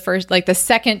 which is the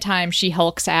second time she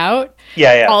hulks out,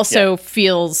 also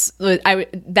feels,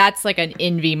 that's like an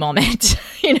envy moment,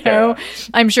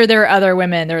 I'm sure there are other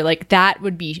women that are like, that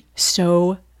would be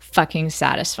so fucking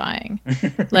satisfying.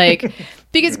 Like,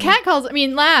 because catcalls,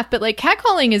 laugh, but like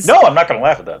catcalling is... No, I'm not going to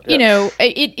laugh at that. Yeah.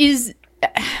 It is...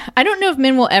 I don't know if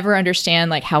men will ever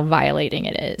understand like how violating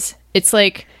it is. It's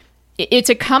like, it's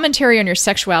a commentary on your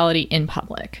sexuality in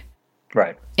public.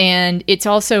 Right. And it's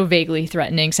also vaguely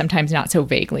threatening, sometimes not so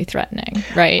vaguely threatening,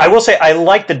 right? I will say, I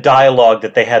like the dialogue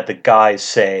that they had the guys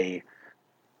say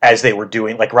as they were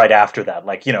doing, like right after that.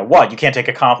 Like, what, you can't take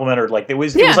a compliment? Or like, it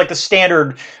was like the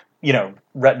standard...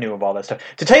 retinue of all that stuff.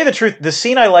 To tell you the truth, the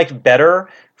scene I liked better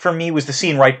for me was the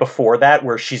scene right before that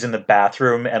where she's in the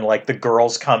bathroom and like the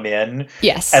girls come in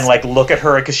and like look at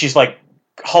her because she's like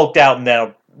hulked out and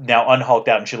now unhulked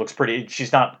out and she looks pretty,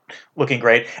 she's not looking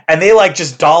great, and they like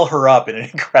just doll her up in an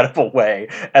incredible way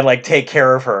and like take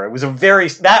care of her. It was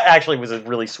that actually was a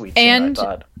really sweet scene, and I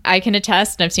thought. I can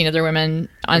attest, and I've seen other women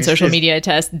on social media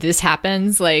attest, this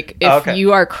happens. Like, if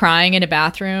you are crying in a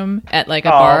bathroom at like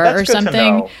a bar or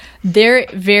something, there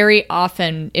very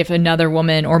often, if another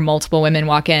woman or multiple women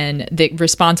walk in, the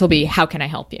response will be, how can I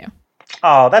help you?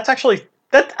 Oh, that's actually...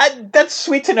 That's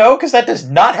sweet to know, because that does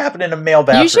not happen in a male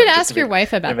bathroom. You should ask your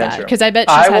wife about that, because I bet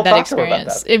she's had that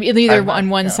experience, either on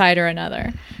one side or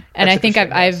another. And I think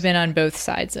I've been on both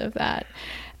sides of that.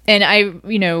 And I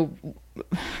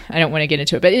don't want to get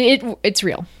into it, but it's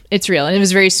real. It's real. And it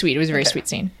was very sweet. It was a very sweet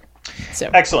scene. So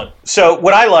excellent. So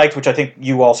what I liked, which I think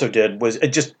you also did, was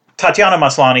just Tatiana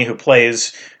Maslany, who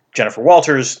plays Jennifer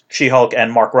Walters, She-Hulk,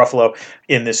 and Mark Ruffalo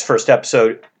in this first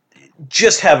episode,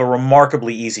 just have a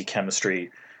remarkably easy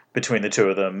chemistry between the two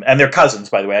of them. And they're cousins,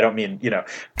 by the way. I don't mean,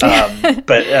 but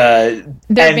their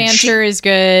banter is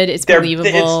good. It's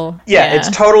believable. It's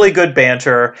totally good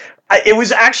banter. It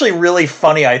was actually really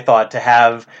funny, I thought, to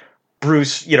have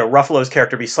Bruce, Ruffalo's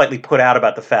character, be slightly put out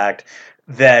about the fact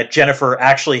that Jennifer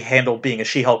actually handled being a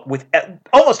She-Hulk with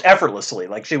almost effortlessly.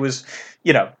 Like she was,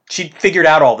 she figured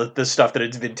out all the stuff that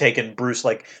had been taken Bruce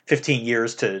like 15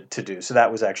 years to do. So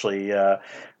that was actually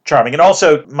charming. And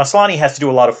also, Maslany has to do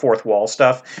a lot of fourth wall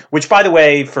stuff, which, by the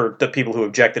way, for the people who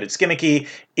object that it's gimmicky,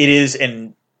 it is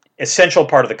an essential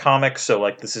part of the comics. So,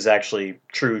 like, this is actually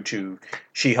true to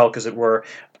She-Hulk, as it were.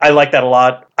 I like that a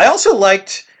lot. I also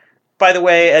liked, by the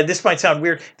way, and this might sound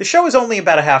weird, the show is only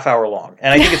about a half hour long,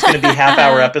 and I think it's going to be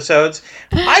half-hour episodes.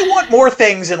 I want more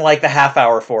things in, like, the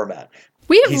half-hour format.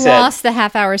 We have lost the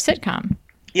half-hour sitcom.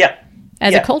 Yeah.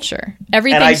 As a culture.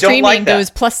 Everything streaming goes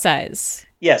plus size.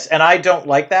 Yes, and I don't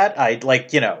like that. I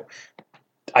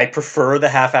I prefer the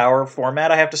half-hour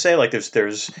format, I have to say. Like,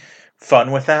 there's fun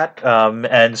with that.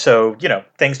 And so,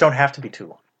 things don't have to be too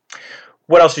long.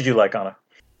 What else did you like, Anna?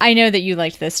 I know that you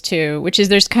liked this too, which is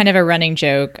there's kind of a running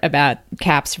joke about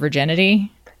Cap's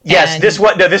virginity. Yes, this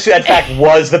in fact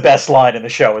was the best line in the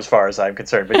show as far as I'm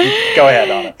concerned. But go ahead,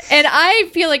 Anna. And I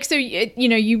feel like, so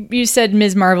you said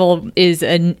Ms. Marvel is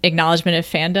an acknowledgement of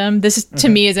fandom. This is, to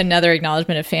me, is another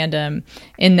acknowledgement of fandom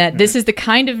in that this is the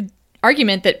kind of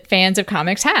argument that fans of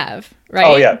comics have, right?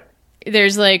 Oh yeah.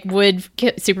 There's like, would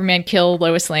Superman kill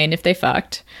Lois Lane if they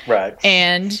fucked? Right.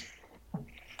 And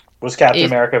was Captain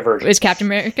America a virgin? Was Captain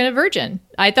America a virgin?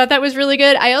 I thought that was really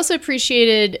good. I also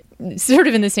appreciated, sort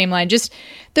of in the same line, just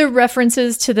the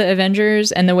references to the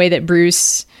Avengers and the way that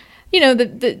Bruce,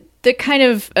 the kind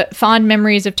of fond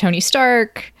memories of Tony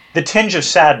Stark. The tinge of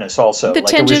sadness also. It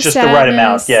was just the right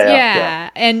amount.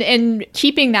 Yeah. And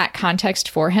keeping that context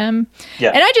for him. Yeah.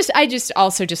 And I just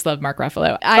also love Mark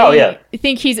Ruffalo. I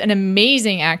think he's an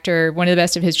amazing actor, one of the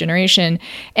best of his generation.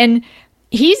 And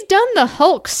he's done the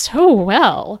Hulk so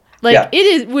well. Like,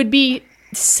 it would be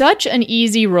such an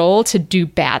easy role to do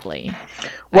badly.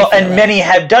 Well, and many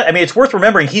have done. I mean, it's worth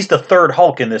remembering he's the third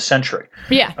Hulk in this century.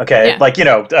 Yeah. Okay. Yeah. Like,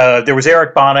 there was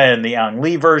Eric Bana in the Ang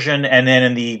Lee version, and then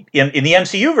in the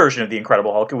MCU version of the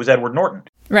Incredible Hulk, it was Edward Norton.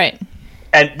 Right.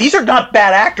 And these are not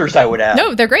bad actors, I would add.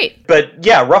 No, they're great. But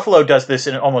yeah, Ruffalo does this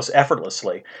almost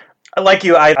effortlessly. I like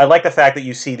the fact that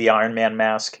you see the Iron Man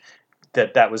mask.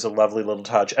 That was a lovely little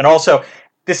touch. And also,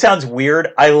 this sounds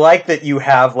weird. I like that you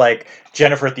have, like,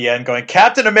 Jennifer at the end going,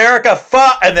 Captain America,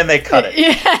 fuck, and then they cut it.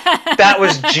 Yeah. That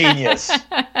was genius.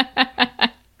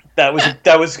 That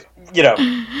was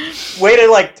way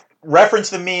to, like, reference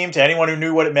the meme to anyone who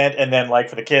knew what it meant, and then, like,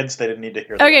 for the kids, they didn't need to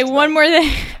hear that. Okay, one more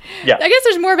thing. Yeah. I guess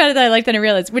there's more about it that I like than I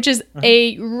realized, which is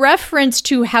a reference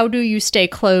to how do you stay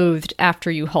clothed after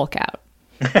you Hulk out.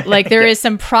 Like, there is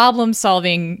some problem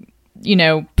solving,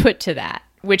 put to that.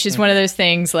 Which is one of those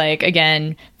things, like,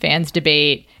 again, fans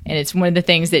debate, and it's one of the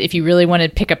things that if you really want to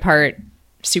pick apart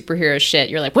superhero shit,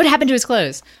 you're like, what happened to his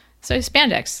clothes? So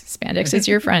spandex. Spandex is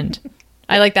your friend.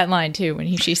 I like that line, too,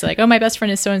 when she's like, oh, my best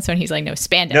friend is so-and-so, and he's like, no,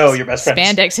 spandex. No, your best friend.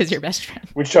 Spandex is your best friend.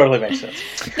 Which totally makes sense.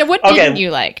 Now, what didn't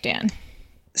you like, Dan?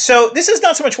 So this is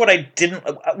not so much what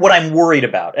I'm worried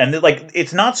about. And, like,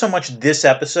 it's not so much this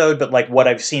episode, but, like, what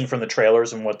I've seen from the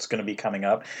trailers and what's going to be coming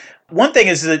up. One thing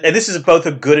is that, and this is both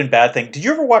a good and bad thing. Did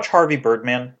you ever watch Harvey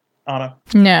Birdman, Anna?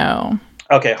 No.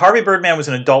 Okay, Harvey Birdman was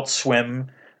an Adult Swim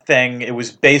thing. It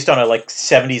was based on a, like,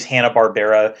 70s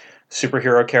Hanna-Barbera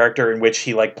superhero character in which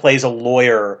he, like, plays a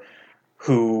lawyer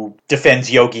who defends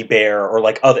Yogi Bear or,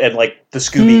 like, other, and, like, the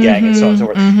Scooby Gang and so on and so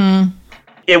forth. Mm-hmm.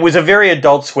 It was a very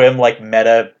Adult Swim, like,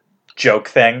 meta joke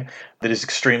thing that is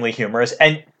extremely humorous.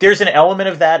 And there's an element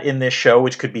of that in this show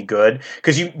which could be good.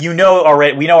 Because we know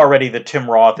already that Tim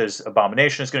Roth as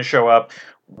Abomination is going to show up.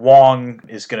 Wong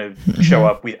is going to show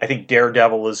up. I think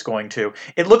Daredevil is going to.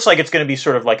 It looks like it's going to be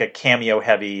sort of like a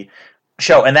cameo-heavy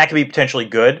show. And that could be potentially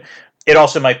good. It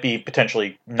also might be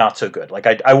potentially not so good. Like,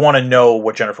 I want to know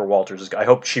what Jennifer Walters is. I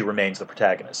hope she remains the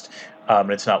protagonist.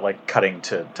 And it's not, like, cutting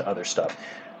to other stuff.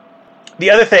 The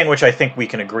other thing, which I think we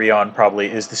can agree on probably,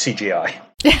 is the CGI.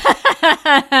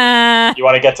 You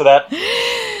want to get to that?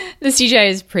 The CGI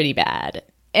is pretty bad.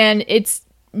 And it's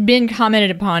been commented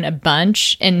upon a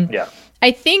bunch. And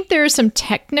I think there are some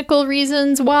technical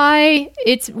reasons why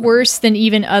it's worse than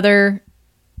even other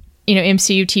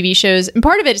MCU TV shows, and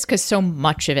part of it is because so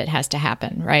much of it has to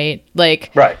happen, right?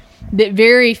 Like, right.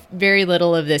 Very, very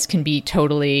little of this can be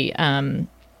totally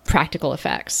practical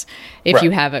effects if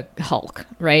you have a Hulk,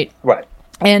 right? Right.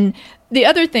 And the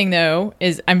other thing, though,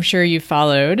 is I'm sure you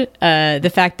followed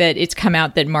the fact that it's come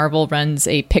out that Marvel runs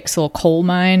a pixel coal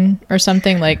mine or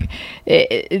something. Like,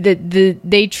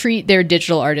 they treat their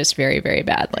digital artists very, very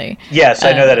badly. Yes,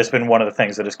 I know that has been one of the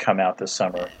things that has come out this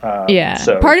summer.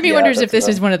 So part of me wonders if this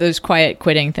is one of those quiet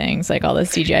quitting things, like all the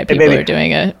CGI people are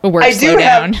doing a work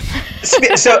slowdown.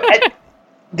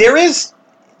 There is,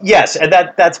 yes, and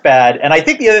that's bad. And I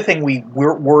think the other thing we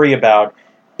worry about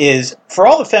is, for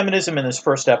all the feminism in this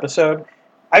first episode,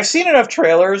 I've seen enough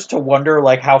trailers to wonder,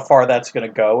 like, how far that's going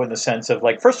to go, in the sense of,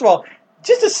 like, first of all,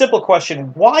 just a simple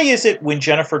question: why is it when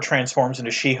Jennifer transforms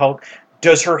into She-Hulk,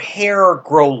 does her hair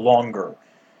grow longer?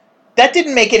 That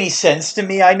didn't make any sense to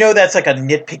me. I know that's like a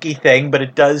nitpicky thing, but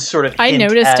it does sort of. I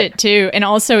noticed it too, and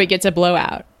also it gets a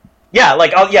blowout. Yeah,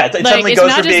 like, oh yeah, it suddenly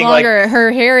goes from being longer, like,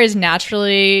 her hair is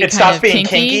naturally it stops being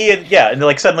kinky, and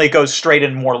like suddenly it goes straight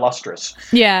and more lustrous.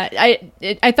 Yeah,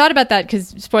 I thought about that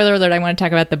because, spoiler alert, I want to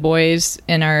talk about the boys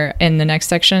in the next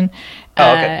section.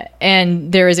 Oh, okay.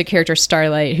 And there is a character,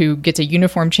 Starlight, who gets a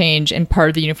uniform change, and part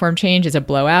of the uniform change is a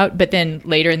blowout. But then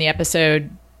later in the episode,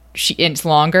 it's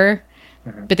longer.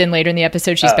 Mm-hmm. But then later in the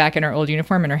episode, she's back in her old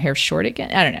uniform and her hair's short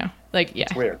again. I don't know. Like, yeah.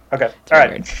 It's weird. Okay. All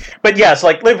right. Weird. But yes,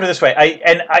 like, let me put it this way.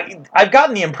 I've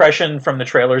gotten the impression from the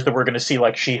trailers that we're going to see,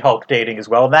 like, She-Hulk dating as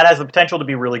well. And that has the potential to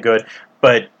be really good.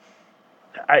 But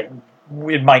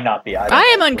it might not be. I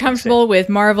am uncomfortable with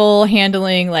Marvel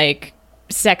handling, like,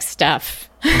 sex stuff.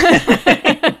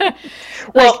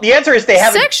 Well, the answer is they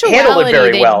haven't handled it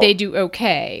very well. They do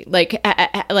okay. Like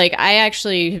I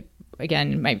actually...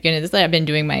 Again, I've been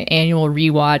doing my annual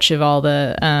rewatch of all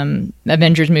the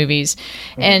Avengers movies.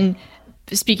 Mm-hmm. And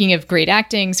speaking of great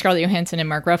acting, Scarlett Johansson and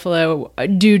Mark Ruffalo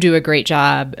do a great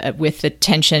job with the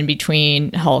tension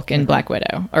between Hulk and Black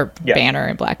Widow, or Banner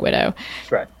and Black Widow.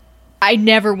 Right. I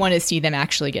never want to see them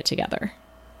actually get together.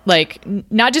 Like,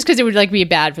 not just because it would like be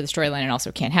bad for the storyline and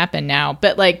also can't happen now,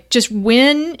 but like just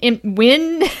when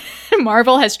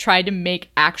Marvel has tried to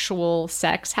make actual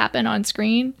sex happen on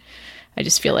screen, I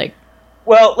just feel like.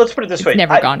 Well, let's put it this way.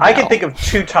 Never gone well. I can think of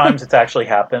 2 times it's actually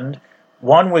happened.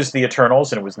 One was the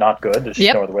Eternals, and it was not good. There's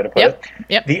no other way to put it.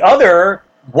 Yep. The other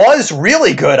was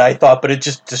really good, I thought, but it's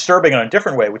just disturbing in a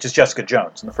different way, which is Jessica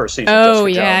Jones in the first season. Oh,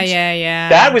 Jessica Jones. Yeah.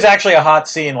 That was actually a hot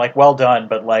scene, like, well done,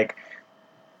 but like,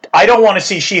 I don't want to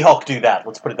see She-Hulk do that.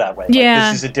 Let's put it that way. Yeah.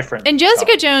 Like, this is a different. And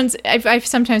Jessica Jones, I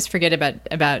sometimes forget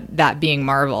about that being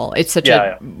Marvel. It's such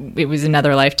it was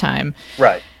another lifetime.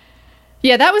 Right.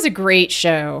 Yeah, that was a great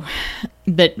show,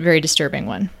 but very disturbing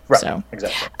one. Right, so,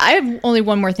 exactly. I have only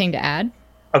one more thing to add.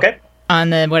 Okay.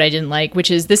 On what I didn't like, which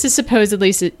is this is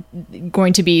supposedly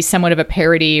going to be somewhat of a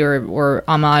parody or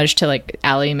homage to like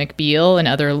Ally McBeal and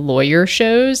other lawyer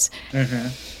shows. Mm-hmm.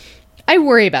 I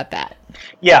worry about that.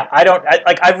 Yeah,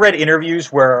 I've read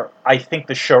interviews where I think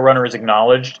the showrunner has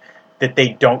acknowledged that they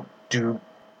don't do.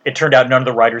 It turned out none of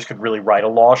the writers could really write a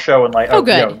law show, and like,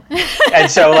 good. And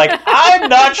so, like, I'm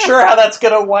not sure how that's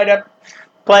going to wind up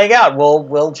playing out.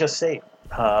 We'll just see.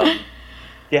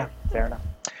 Yeah, fair enough.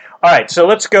 All right, so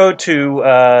let's go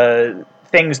to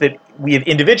things that we have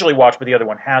individually watched, but the other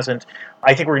one hasn't.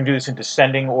 I think we're going to do this in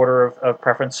descending order of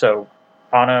preference. So,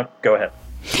 Anna, go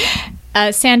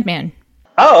ahead. Sandman.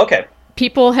 Oh, okay.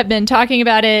 People have been talking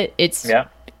about it.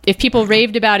 If people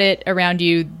raved about it around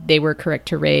you, they were correct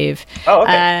to rave. Oh,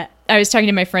 okay. I was talking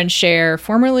to my friend Cher,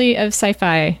 formerly of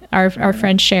Sci-Fi, our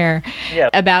friend Cher,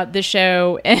 about the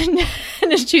show. And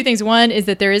there's 2 things. One is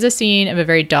that there is a scene of a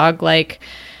very dog-like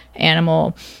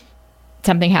animal.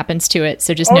 Something happens to it,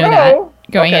 so just know that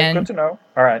going in. Good to know.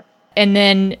 All right. And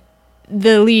then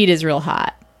the lead is real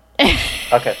hot.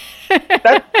 Okay.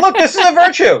 Look, this is a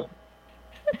virtue.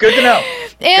 Good to know.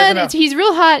 And he's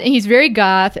real hot, and he's very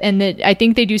goth, and that I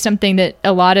think they do something that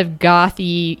a lot of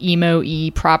gothy,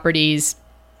 emo-y properties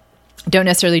don't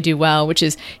necessarily do well, which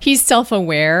is he's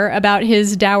self-aware about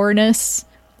his dourness,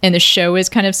 and the show is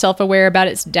kind of self-aware about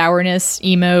its dourness,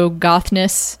 emo,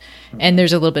 gothness, and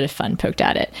there's a little bit of fun poked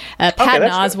at it. Patton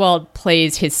Oswalt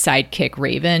plays his sidekick,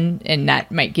 Raven, and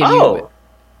that might give you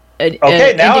an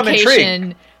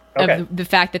indication of the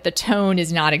fact that the tone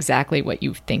is not exactly what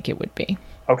you think it would be.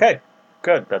 Okay,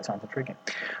 good. That sounds intriguing.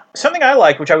 Something I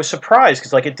like, which I was surprised,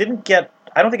 because like it didn't get,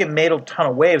 I don't think it made a ton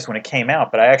of waves when it came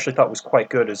out, but I actually thought was quite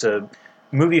good, is a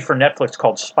movie for Netflix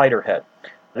called Spiderhead.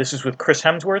 This is with Chris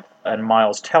Hemsworth and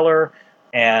Miles Teller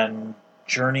and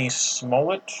Journey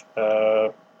Smollett.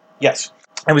 Yes.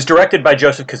 It was directed by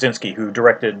Joseph Kosinski, who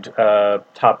directed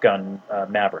Top Gun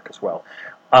Maverick as well.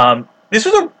 This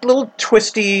was a little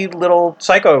twisty, little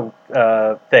psycho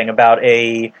thing about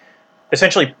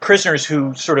essentially prisoners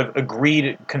who sort of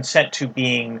consent to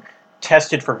being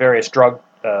tested for various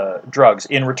drugs.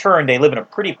 In return, they live in a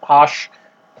pretty posh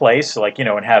place,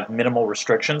 and have minimal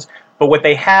restrictions. But what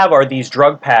they have are these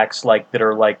drug packs, that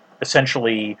are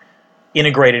essentially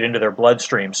integrated into their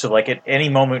bloodstream. So, at any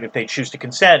moment, if they choose to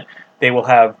consent, they will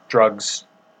have drugs,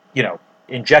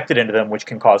 injected into them, which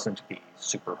can cause them to be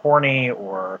super horny,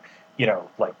 or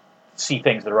see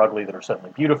things that are ugly that are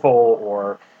suddenly beautiful,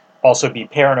 or also be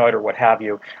paranoid, or what have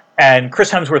you. And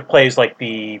Chris Hemsworth plays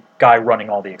the guy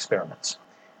running all the experiments.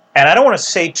 And I don't want to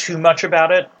say too much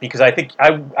about it, because I think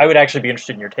I would actually be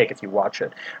interested in your take if you watch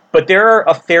it. But there are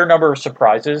a fair number of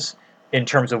surprises in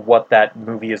terms of what that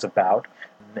movie is about,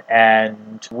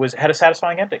 and had a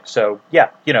satisfying ending. So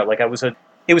yeah, it was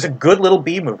a good little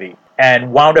B movie,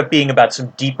 and wound up being about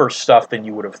some deeper stuff than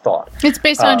you would have thought. It's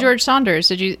based on George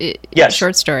Saunders. Yes.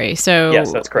 Short story. So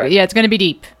yes, that's correct. Yeah, it's going to be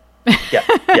deep.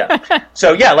 Yeah.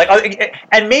 So yeah,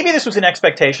 and maybe this was an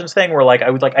expectations thing where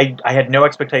I had no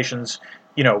expectations,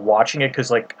 watching it,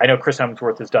 because I know Chris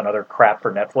Hemsworth has done other crap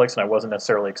for Netflix, and I wasn't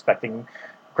necessarily expecting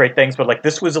great things, but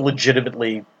this was a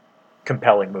legitimately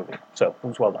compelling movie, so it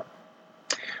was well done.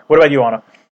 What about you, Anna?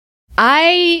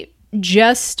 I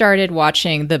just started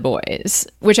watching The Boys,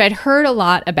 which I'd heard a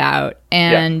lot about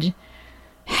and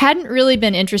hadn't really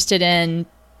been interested in,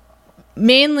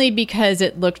 mainly because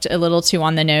it looked a little too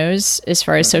on the nose as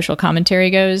far as social commentary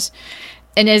goes.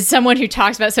 And as someone who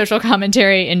talks about social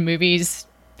commentary in movies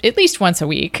at least once a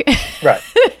week, right?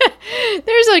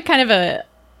 There's kind of a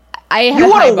you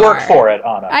want to work for it,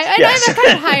 Anna. I have a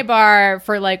kind of high bar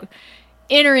for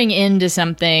entering into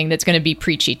something that's going to be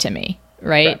preachy to me,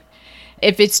 right?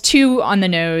 If it's too on the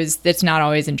nose, that's not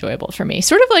always enjoyable for me.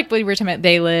 Sort of like we were talking about,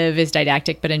 They Live is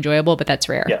didactic but enjoyable, but that's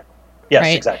rare. Yeah. Yes,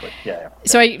 right? Exactly. Yeah.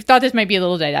 So I thought this might be a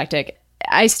little didactic.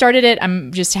 I started it.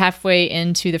 I'm just halfway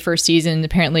into the first season.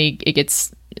 Apparently it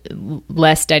gets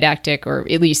less didactic, or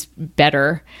at least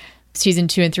better. Season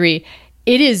 2 and 3.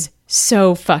 It is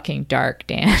so fucking dark,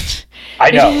 Dan.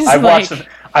 I know.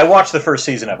 I watched the first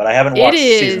season of it. I haven't watched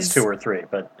seasons 2 or 3,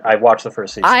 but I watched the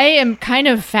first season. I am kind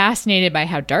of fascinated by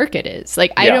how dark it is.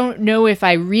 I don't know if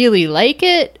I really like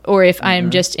it, or if I'm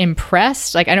just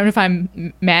impressed. I don't know if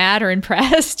I'm mad or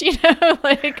impressed,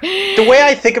 The way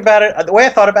I think about it, the way I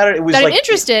thought about it, it was I'm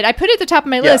interested. I put it at the top of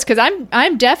my list because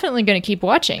I'm definitely going to keep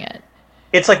watching it.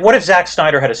 It's what if Zack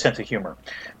Snyder had a sense of humor?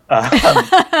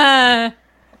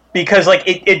 Because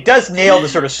it does nail the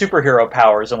sort of superhero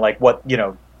powers and what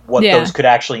those could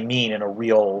actually mean in a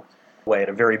real way, at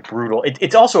a very brutal.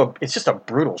 It's just a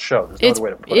brutal show. There's no other way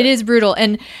to put it. It is brutal.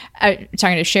 And I'm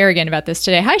talking to Cher again about this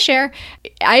today. Hi, Cher.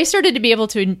 I started to be able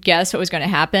to guess what was going to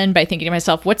happen by thinking to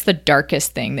myself, what's the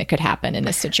darkest thing that could happen in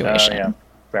this situation? Yeah,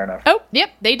 fair enough. Oh,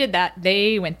 yep, they did that.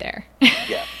 They went there.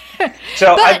 Yeah.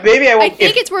 So I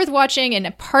think it's worth watching, and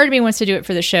a part of me wants to do it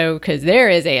for the show because there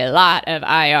is a lot of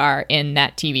IR in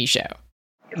that TV show.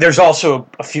 There's also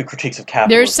a few critiques of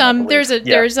capitalism. There's a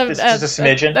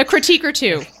smidgen, a critique or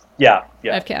two. Yeah.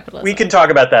 Of capitalism. We can talk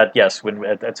about that. Yes,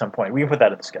 at some point we can put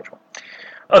that in the schedule.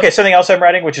 Okay, something else I'm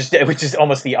writing, which is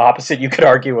almost the opposite, you could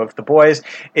argue, of The Boys,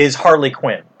 is Harley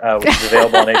Quinn, which is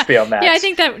available on HBO Max. Yeah, I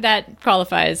think that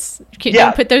qualifies.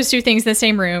 Don't put those two things in the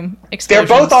same room. They're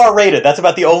both R-rated. That's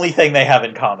about the only thing they have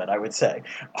in common, I would say.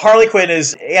 Harley Quinn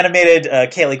is animated.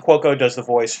 Kaylee Cuoco does the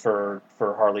voice for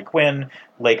Harley Quinn.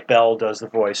 Lake Bell does the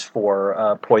voice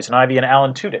for Poison Ivy, and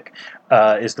Alan Tudyk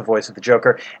is the voice of the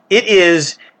Joker. It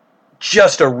is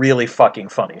just a really fucking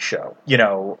funny show,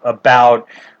 about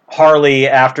Harley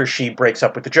after she breaks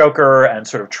up with the Joker and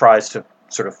sort of tries to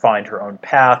sort of find her own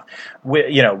path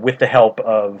with the help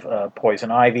of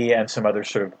Poison Ivy and some other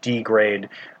sort of D-grade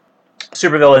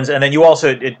supervillains. And then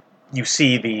you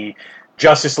see the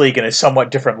Justice League in a somewhat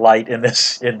different light in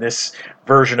this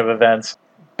version of events.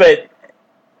 But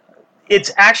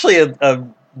it's actually a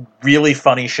really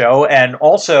funny show, and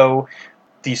also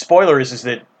the spoiler is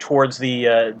that towards the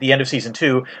end of season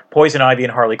 2, Poison Ivy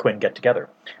and Harley Quinn get together,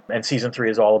 and season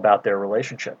 3 is all about their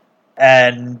relationship.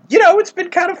 And it's been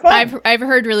kind of fun. I've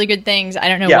heard really good things. I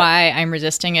don't know why I'm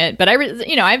resisting it, but I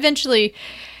eventually,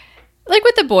 like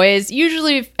with The Boys,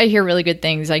 usually if I hear really good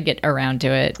things, I get around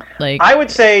to it. I would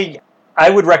say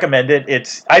I would recommend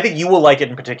it. I think you will like it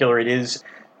in particular. It's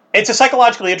a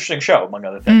psychologically interesting show, among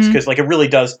other things, because it really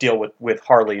does deal with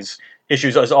Harley's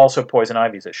issues, as also Poison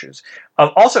Ivy's issues.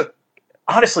 Also,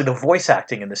 honestly, the voice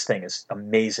acting in this thing is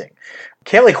amazing.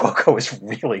 Kaylee Cuoco is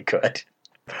really good.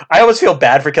 I always feel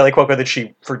bad for Kaylee Cuoco that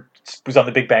she was on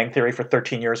The Big Bang Theory for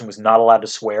 13 years and was not allowed to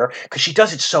swear, because she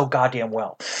does it so goddamn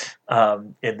well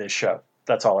in this show.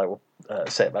 That's all I will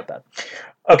say about that.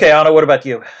 Okay, Anna, what about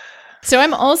you? So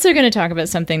I'm also going to talk about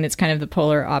something that's kind of the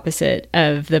polar opposite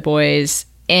of The Boys,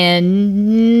 but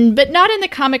not in the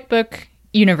comic book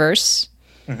universe,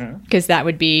 because that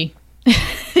would be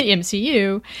the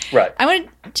MCU. Right. I wanted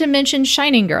to mention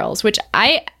Shining Girls, which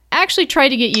I actually tried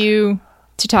to get you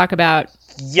to talk about.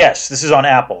 Yes, this is on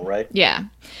Apple, right? Yeah.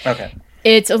 Okay.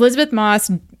 It's Elizabeth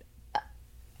Moss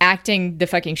acting the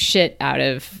fucking shit out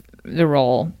of the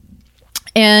role.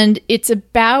 And it's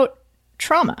about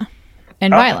trauma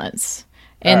and violence.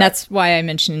 And that's why I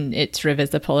mentioned it sort of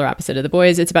as the polar opposite of The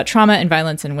Boys. It's about trauma and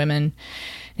violence in women,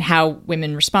 and how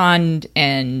women respond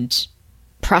and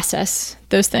process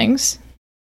those things.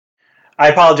 I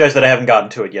apologize that I haven't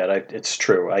gotten to it yet. It's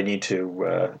true. I need to.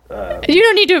 You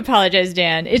don't need to apologize,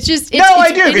 Dan. It's just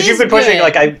I do, because you've been pushing. Good.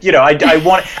 Like I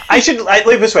want. I should. I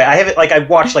live this way. I haven't. Like, I've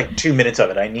watched like 2 minutes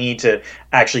of it. I need to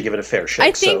actually give it a fair shake.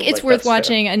 I think it's worth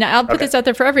watching, and I'll put this out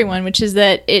there for everyone, which is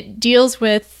that it deals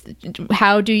with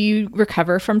how do you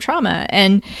recover from trauma,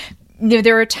 and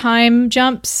there are time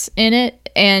jumps in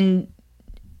it, and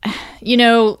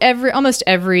almost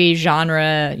every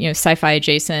genre, sci-fi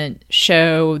adjacent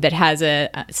show that has a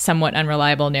somewhat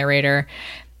unreliable narrator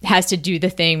has to do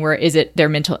the thing where is it their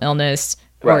mental illness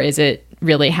or is it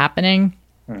really happening?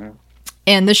 Mm-hmm.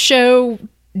 And the show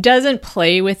doesn't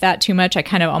play with that too much. I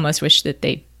kind of almost wish that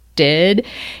they did.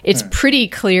 It's pretty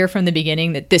clear from the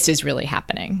beginning that this is really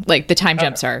happening. Like, the time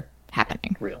jumps are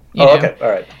happening. Real. Okay. All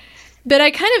right. But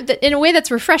I kind of, in a way, that's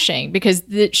refreshing, because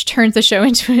it turns the show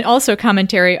into also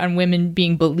commentary on women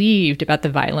being believed about the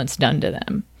violence done to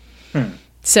them.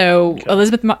 So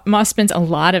Elizabeth Moss spends a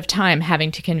lot of time having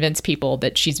to convince people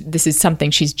that this is something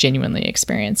she's genuinely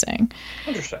experiencing.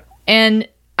 Interesting. And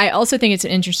I also think it's an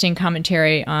interesting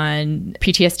commentary on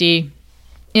PTSD,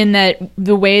 in that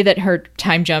the way that her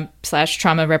time jump /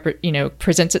 trauma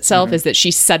presents itself is that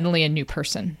she's suddenly a new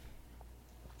person.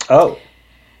 Oh.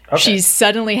 Okay. She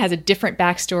suddenly has a different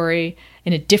backstory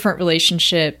and a different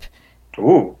relationship.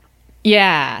 Ooh.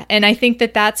 Yeah. And I think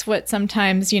that that's what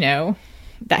sometimes,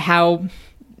 that how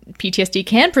PTSD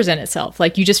can present itself.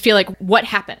 Like, you just feel like, what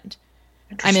happened?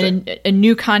 I'm in a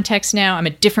new context now. I'm a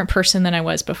different person than I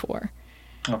was before.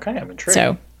 Okay, I'm intrigued.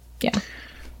 So, yeah.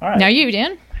 All right. Now you,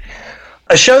 Dan.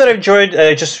 A show that I've enjoyed,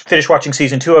 I just finished watching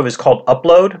season 2 of, is called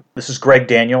Upload. This is Greg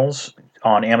Daniels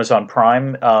on Amazon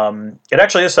Prime. It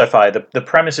actually is sci-fi. The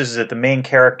premise is that the main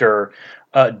character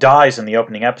dies in the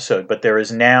opening episode, but there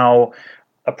is now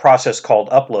a process called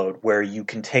Upload, where you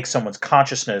can take someone's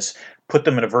consciousness, put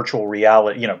them in a virtual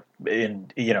reality,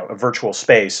 in a virtual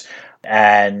space,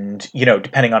 and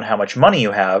depending on how much money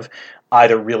you have,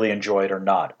 either really enjoy it or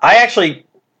not. I actually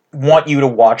want you to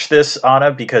watch this,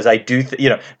 Anna, because I do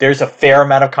there's a fair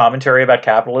amount of commentary about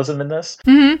capitalism in this.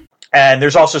 Mm-hmm. And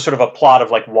there's also sort of a plot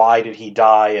of, like, why did he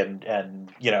die? And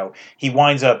he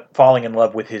winds up falling in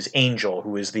love with his angel,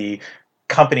 who is the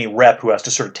company rep who has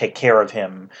to sort of take care of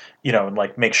him, and,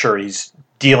 like, make sure he's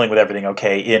dealing with everything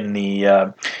okay in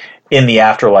the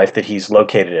afterlife that he's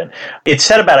located in. It's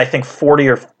set about, I think, 30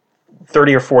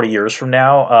 or 40 years from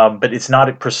now, but it's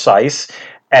not precise.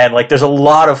 And, like, there's a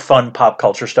lot of fun pop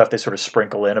culture stuff they sort of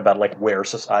sprinkle in about, like, where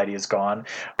society has gone.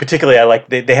 Particularly, I like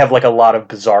they have, like, a lot of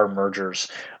bizarre mergers.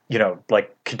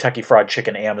 Like Kentucky Fried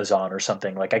Chicken Amazon or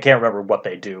something. Like, I can't remember what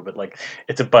they do, but, like,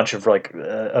 it's a bunch of, like,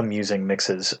 amusing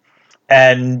mixes.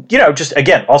 And, just,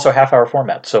 again, also half-hour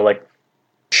format. So, like,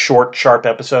 short, sharp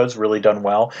episodes, really done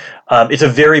well. It's a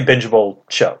very bingeable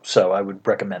show, so I would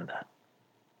recommend that.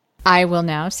 I will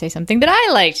now say something that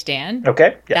I liked, Dan.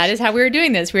 Okay. Yes. That is how we were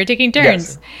doing this. We were taking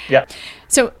turns. Yes. Yeah.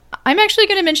 So I'm actually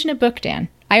going to mention a book, Dan.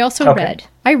 I also read.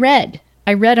 I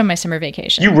read on my summer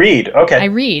vacation. You read? Okay. I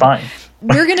read. Fine.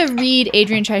 We're going to read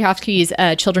Adrian Tchaikovsky's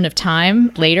Children of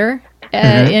Time later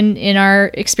in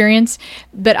our experience.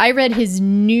 But I read his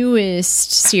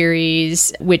newest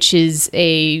series, which is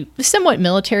a somewhat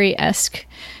military-esque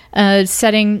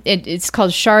setting. It's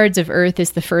called Shards of Earth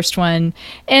is the first one.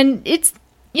 And it's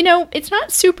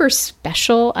not super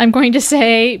special, I'm going to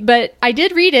say, but I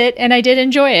did read it and I did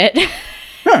enjoy it.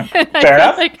 Fair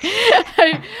enough.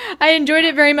 I enjoyed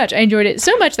it very much. I enjoyed it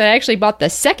so much that I actually bought the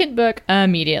second book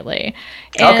immediately.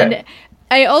 And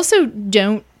I also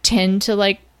don't tend to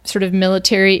like sort of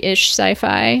military-ish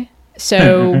sci-fi.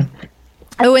 So,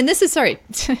 and this is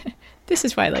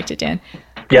why I liked it, Dan.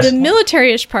 Yes. The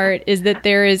military-ish part is that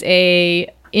there is a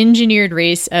engineered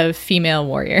race of female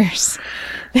warriors.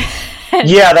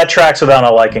 Yeah, that tracks without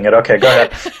not liking it. Okay, go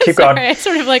ahead. Keep going. I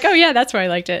sort of like, oh yeah, that's why I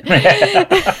liked it.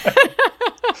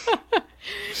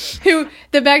 Who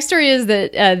the backstory is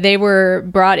that they were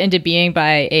brought into being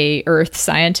by a Earth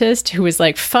scientist who was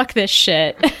like, fuck this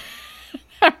shit.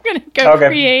 I'm going to go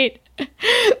create the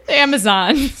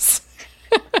Amazons.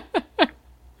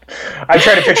 I'm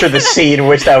trying to picture the scene in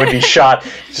which that would be shot.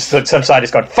 Just like some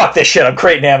scientist going, "Fuck this shit! I'm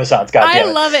creating Amazons." God damn it.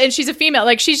 I love it, and she's a female.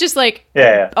 Like she's just like,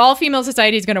 all female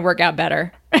society is going to work out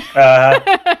better.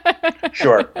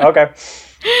 Sure. Okay.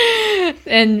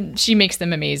 And she makes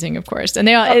them amazing, of course. And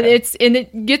they all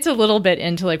it gets a little bit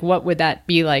into like what would that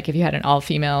be like if you had an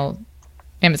all-female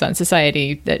Amazon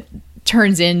society that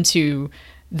turns into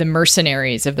the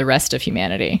mercenaries of the rest of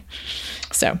humanity.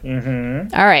 So,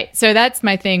 all right. So that's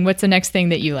my thing. What's the next thing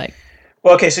that you like?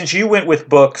 Well, okay, since you went with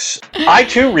books, I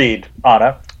too read,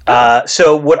 Anna.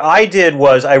 So what I did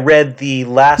was I read the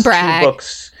last 2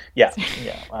 books. Yeah,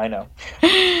 I know.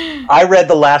 I read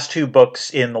the last 2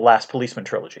 books in the Last Policeman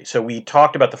trilogy. So we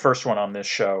talked about the first one on this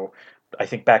show, I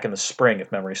think back in the spring,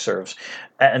 if memory serves.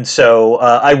 And so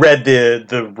I read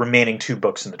the remaining 2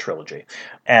 books in the trilogy.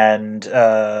 And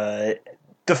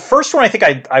the first one I think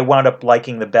I wound up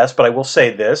liking the best, but I will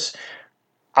say this.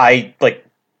 I like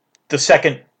the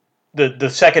second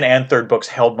and third books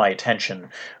held my attention.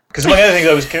 Because one of the things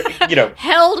I was,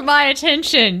 held my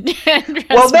attention.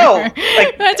 Well, no,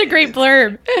 that's a great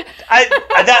blurb.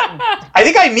 I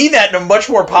think I mean that in a much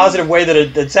more positive way than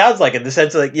it sounds like. In the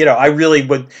sense, like I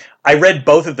read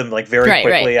both of them like very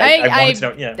quickly. Right. I wanted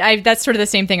to know. That's sort of the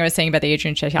same thing I was saying about the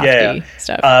Adrian Tchaikovsky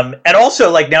stuff. And also,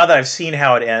 like now that I've seen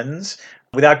how it ends,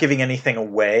 without giving anything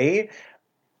away,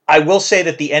 I will say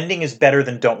that the ending is better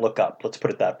than Don't Look Up. Let's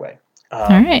put it that way. All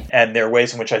right. And there are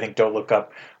ways in which I think Don't Look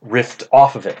Up riffed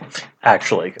off of it,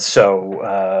 actually. So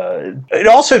it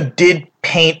also did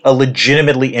paint a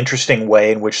legitimately interesting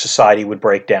way in which society would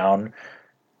break down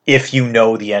if you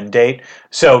know the end date.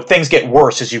 So things get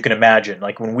worse, as you can imagine.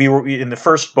 Like when we were in the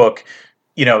first book,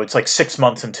 it's like 6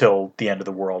 months until the end of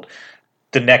the world.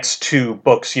 The next 2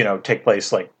 books, take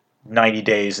place like 90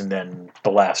 days and then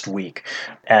the last week.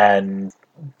 And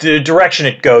the direction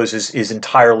it goes is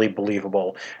entirely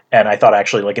believable, and I thought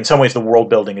actually, like in some ways, the world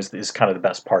building is kind of the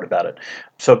best part about it.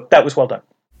 So that was well done.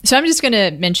 So I'm just going to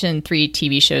mention 3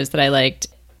 TV shows that I liked.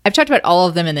 I've talked about all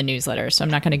of them in the newsletter, so I'm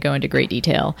not going to go into great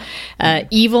detail.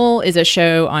 Evil is a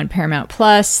show on Paramount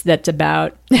Plus that's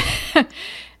about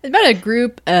a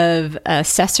group of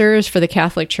assessors for the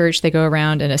Catholic Church. They go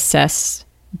around and assess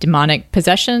demonic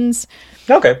possessions.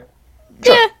 Okay.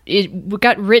 Sure. Yeah, it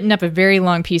got written up a very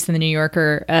long piece in the New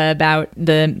Yorker about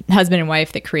the husband and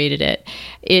wife that created it.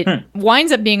 It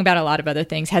winds up being about a lot of other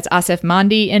things. Has Asif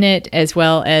Mandi in it, as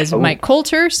well as Mike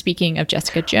Coulter, speaking of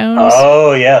Jessica Jones.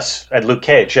 Oh, yes. And Luke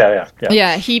Cage. Yeah.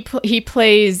 Yeah, he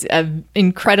plays an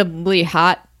incredibly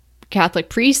hot Catholic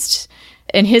priest.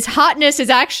 And his hotness is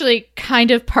actually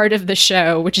kind of part of the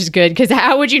show, which is good, because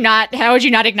how would you not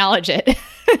acknowledge it?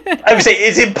 I would say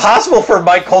it's impossible for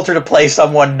Mike Coulter to play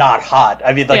someone not hot.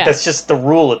 I mean, that's just the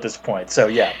rule at this point. So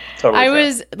yeah, totally. I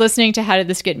was listening to How Did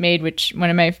This Get Made, which one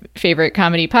of my favorite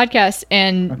comedy podcasts,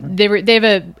 and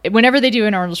whenever they do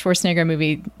an Arnold Schwarzenegger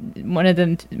movie, one of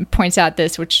them points out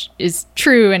this, which is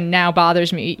true and now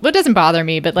bothers me. Well, it doesn't bother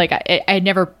me, but like I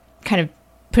never kind of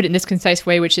put it in this concise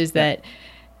way, which is that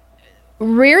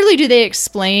rarely do they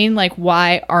explain like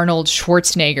why Arnold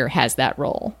Schwarzenegger has that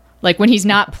role. Like when he's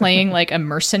not playing like a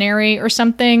mercenary or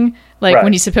something, like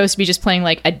when he's supposed to be just playing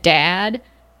like a dad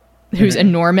who's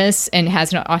enormous and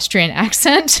has an Austrian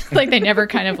accent. Like they never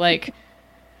kind of like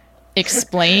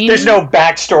explain. There's no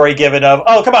backstory given of,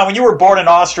 oh, come on, when you were born in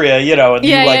Austria, and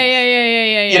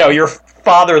your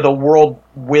father, the world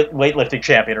weightlifting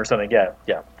champion or something. Yeah.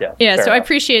 So enough. I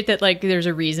appreciate that. Like there's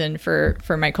a reason for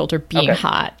Mike Coulter being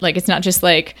hot. Like it's not just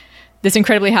like this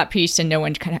incredibly hot piece and no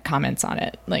one kind of comments on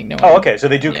it. Like no one. Oh, okay. So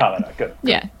they do comment on it. Good.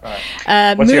 Yeah. All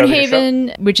right.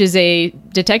 Moonhaven, which is a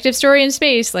detective story in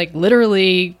space, like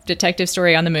literally detective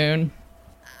story on the moon.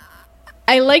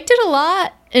 I liked it a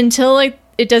lot until like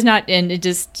it does not end. It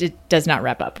does not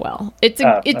wrap up well.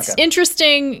 It's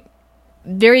interesting,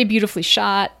 very beautifully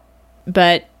shot,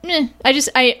 but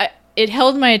it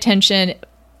held my attention.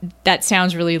 That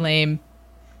sounds really lame,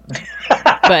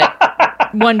 but.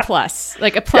 1+,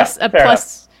 like a plus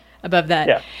enough. Above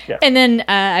that. Yeah. And then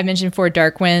I mentioned For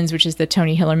Dark Winds, which is the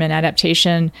Tony Hillerman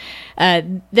adaptation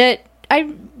that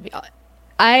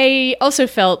I also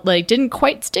felt like didn't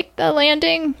quite stick the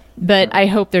landing, but I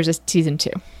hope there's a season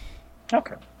 2.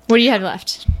 Okay. What do you have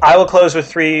left? I will close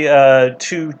with 2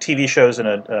 TV shows and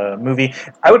a movie.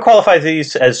 I would qualify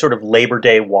these as sort of Labor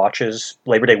Day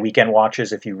weekend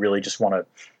watches. If you really just want to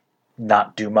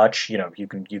not do much, you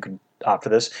can opt for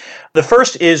this. The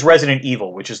first is Resident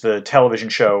Evil, which is the television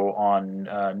show on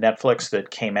Netflix that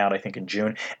came out, I think, in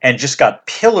June, and just got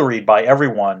pilloried by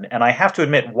everyone. And I have to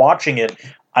admit, watching it,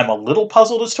 I'm a little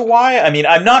puzzled as to why. I mean,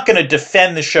 I'm not going to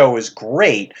defend the show as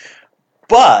great,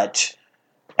 but...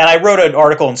 And I wrote an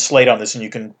article in Slate on this, and you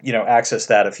can, access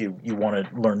that if you want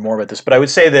to learn more about this. But I would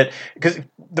say that, because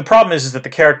the problem is that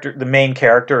the main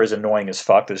character is annoying as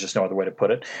fuck. There's just no other way to put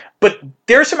it. But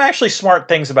there are some actually smart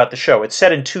things about the show. It's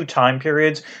set in 2 time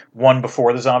periods, one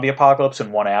before the zombie apocalypse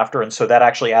and one after. And so that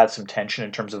actually adds some tension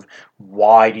in terms of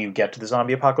why do you get to the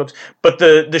zombie apocalypse. But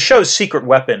the show's secret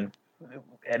weapon,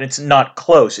 and it's not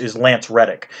close, is Lance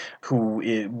Reddick,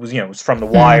 who was from The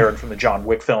Wire and from the John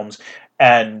Wick films,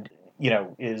 and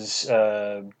is,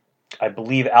 I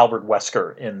believe, Albert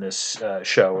Wesker in this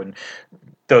show. And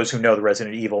those who know the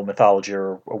Resident Evil mythology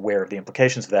are aware of the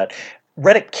implications of that.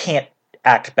 Reddick can't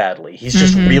act badly. He's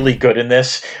just really good in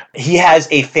this. He has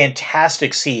a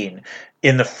fantastic scene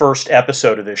in the first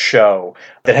episode of this show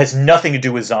that has nothing to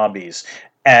do with zombies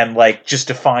and just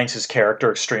defines his character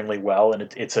extremely well.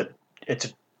 And it's a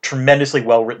tremendously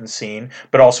well-written scene,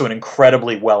 but also an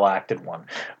incredibly well-acted one.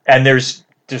 And there's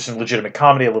some legitimate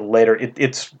comedy a little later.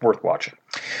 It's worth watching.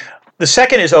 The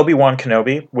second is Obi-Wan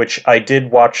Kenobi, which I did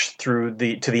watch to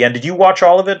the end. Did you watch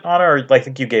all of it, Anna, or I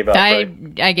think you gave up? I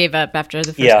gave up after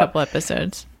the first couple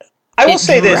episodes. I will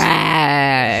say this. It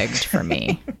dragged for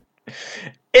me.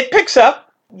 It picks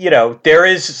up. There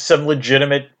is some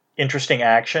legitimate, interesting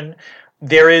action.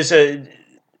 There is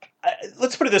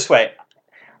let's put it this way.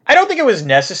 I don't think it was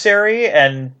necessary,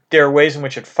 and there are ways in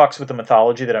which it fucks with the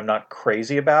mythology that I'm not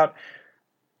crazy about.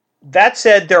 That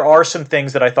said, there are some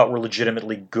things that I thought were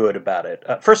legitimately good about it.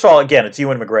 First of all, again, it's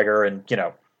Ewan McGregor, and,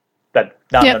 that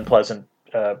not an unpleasant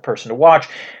person to watch.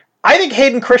 I think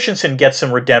Hayden Christensen gets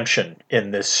some redemption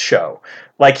in this show.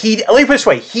 Let me put it this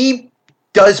way, he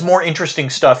does more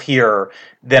interesting stuff here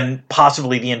than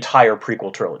possibly the entire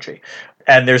prequel trilogy.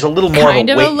 And there's a little more kind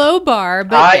of a low bar,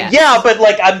 but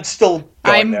but I'm still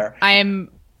going there.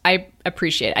 I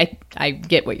appreciate it. I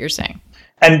get what you're saying.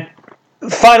 And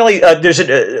finally, there's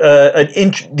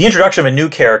the introduction of a new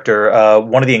character,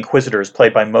 one of the Inquisitors,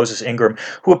 played by Moses Ingram,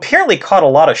 who apparently caught a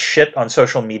lot of shit on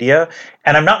social media,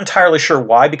 and I'm not entirely sure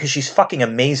why, because she's fucking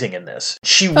amazing in this.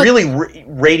 She really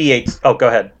radiates... Oh, go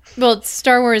ahead. Well,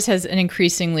 Star Wars has an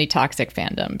increasingly toxic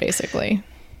fandom, basically.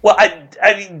 Well,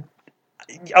 I mean...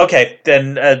 Okay,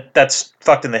 then that's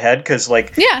fucked in the head, because,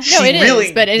 it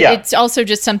is, but it's also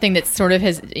just something that sort of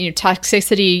has,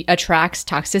 toxicity attracts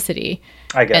toxicity.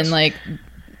 I guess.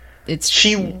 And,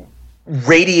 she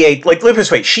radiates, let me put it this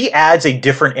way, she adds a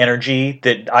different energy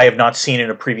that I have not seen in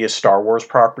a previous Star Wars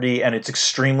property, and it's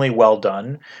extremely well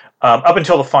done, up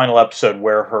until the final episode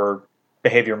where her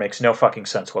behavior makes no fucking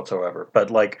sense whatsoever. But,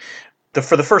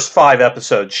 for the first 5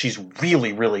 episodes, she's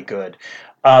really, really good.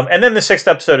 And then the 6th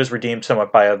episode is redeemed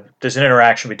somewhat by there's an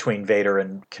interaction between Vader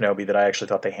and Kenobi that I actually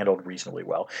thought they handled reasonably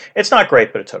well. It's not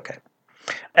great, but it's okay.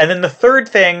 And then the third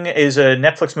thing is a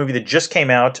Netflix movie that just came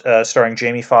out, starring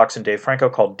Jamie Foxx and Dave Franco,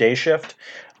 called Day Shift,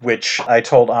 which I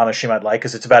told Anna she might like,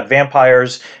 because it's about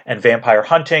vampires and vampire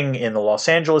hunting in the Los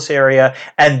Angeles area,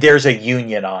 and there's a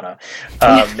union, Anna.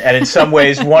 And in some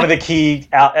ways, one of the key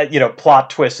plot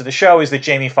twists of the show is that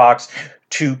Jamie Foxx,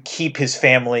 to keep his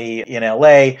family in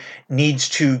LA, needs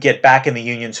to get back in the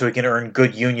union so he can earn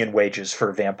good union wages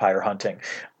for vampire hunting.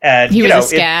 And he was a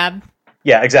scab.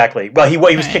 Yeah, exactly. Well, he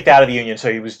was kicked out of the union, so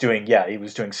he was doing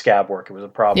scab work. It was a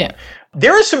problem. Yeah.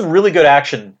 There is some really good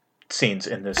action scenes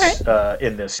in this.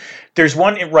 There's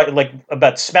one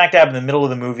about smack dab in the middle of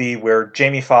the movie where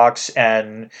Jamie Foxx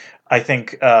and I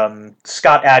think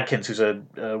Scott Adkins, who's a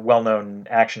well-known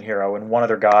action hero, and one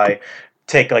other guy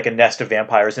take a nest of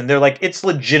vampires, and they're it's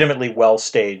legitimately well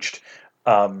staged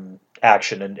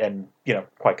action and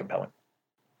quite compelling.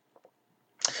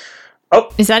 Oh,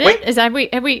 is that wait. it? Is that we?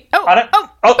 Have we?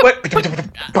 Wait.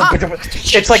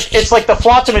 It's like the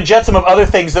flotsam and jetsam of other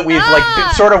things that we've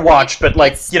sort of watched, but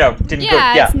didn't go.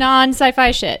 Yeah, it's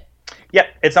non-sci-fi shit. Yeah,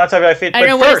 it's not sci-fi shit. I don't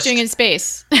know what it's doing in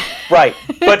space. Right,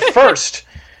 but first,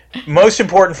 most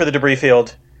important for the debris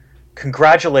field,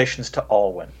 congratulations to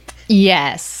Alwyn.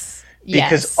 Yes.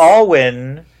 Because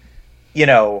Alwyn,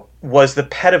 was the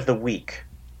pet of the week,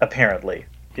 apparently,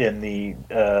 in the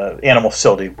animal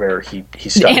facility where he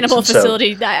studies. The animal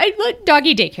facility,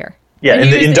 doggy daycare. Yeah,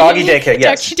 in doggy daycare,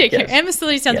 yes. Doggy daycare. Yes. Animal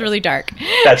facility sounds really dark.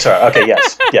 That's right. Okay,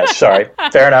 yes, sorry.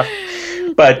 Fair enough.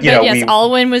 But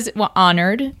Alwyn was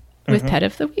honored with Pet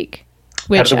of the Week,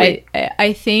 which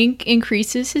I think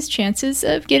increases his chances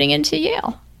of getting into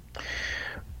Yale.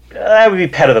 That would be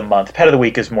Pet of the Month. Pet of the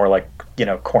Week is more like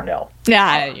Cornell.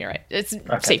 Yeah, you're right. It's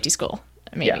safety school.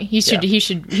 Maybe he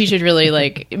should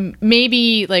really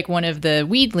maybe one of the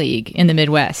Weed League in the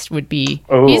Midwest would be.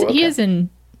 He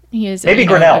is maybe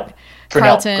Grinnell.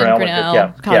 Carleton,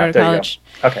 Grinnell, Colorado College.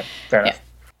 Okay, fair enough.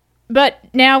 But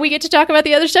now we get to talk about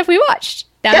the other stuff we watched.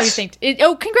 Now yes. we think.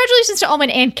 Congratulations to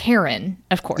Alwyn and Karen,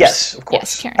 of course. Yes, of course.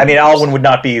 Yes, Karen, I mean, Alwyn would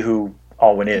not be who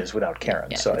Alwyn is without Karen,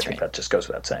 Yeah, so I think that just goes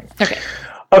without saying.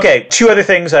 Okay, 2 other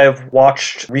things I've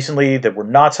watched recently that were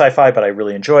not sci-fi, but I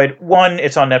really enjoyed. One,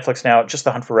 it's on Netflix now, just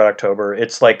The Hunt for Red October.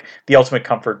 It's like the ultimate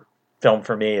comfort film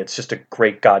for me. It's just a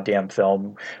great goddamn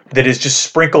film that is just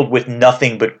sprinkled with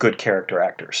nothing but good character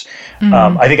actors.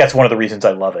 I think that's one of the reasons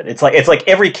I love it. It's like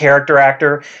every character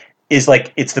actor is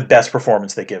like, it's the best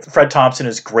performance they give. Fred Thompson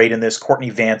is great in this. Courtney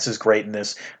Vance is great in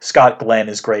this. Scott Glenn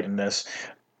is great in this.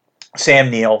 Sam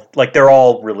Neill, like, they're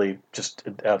all really just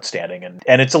outstanding.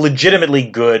 And it's a legitimately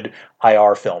good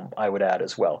IR film, I would add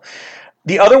as well.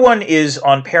 The other one is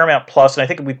on Paramount Plus, and I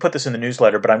think we put this in the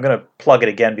newsletter, but I'm going to plug it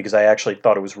again because I actually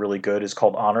thought it was really good. It's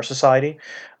called Honor Society,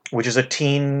 which is a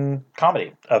teen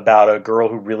comedy about a girl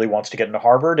who really wants to get into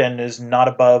Harvard and is not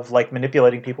above like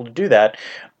manipulating people to do that,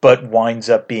 but winds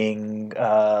up being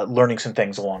learning some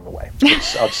things along the way.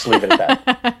 I'll just leave it at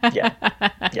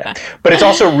that. Yeah. But it's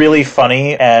also really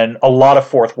funny and a lot of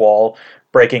fourth wall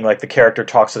breaking. Like, the character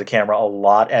talks to the camera a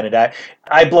lot, and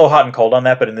I blow hot and cold on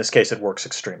that, but in this case, it works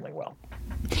extremely well.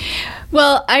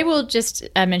 Well, I will just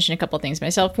mention a couple of things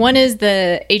myself. One is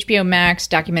the HBO Max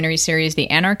documentary series, The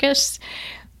Anarchists,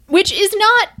 which is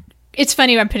not, it's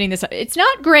funny I'm putting this up. It's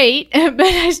not great, but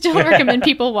I still recommend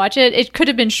people watch it. It could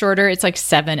have been shorter. It's like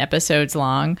 7 episodes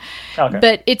long. Okay.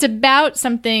 But it's about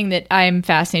something that I'm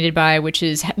fascinated by, which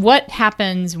is what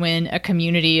happens when a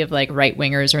community of like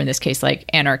right-wingers, or in this case, like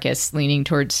anarchists leaning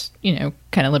towards,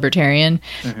 kind of libertarian.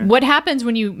 Mm-hmm. What happens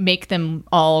when you make them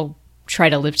all try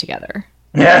to live together?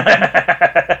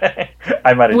 I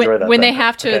might enjoy that. When they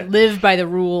have to live by the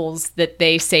rules that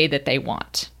they say that they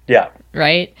want. Yeah.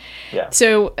 Right? Yeah.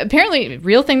 So apparently,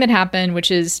 real thing that happened,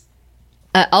 which is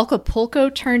Acapulco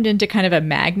turned into kind of a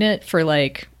magnet for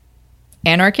like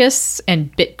anarchists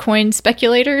and Bitcoin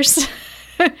speculators.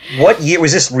 What year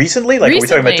was this? Recently? Like,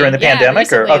 recently, are we talking about during the pandemic?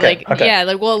 Recently, or okay. Yeah,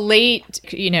 like, well, late,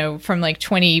 from like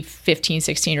 2015,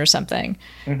 16 or something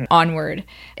onward.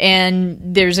 And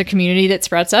there's a community that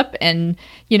sprouts up, and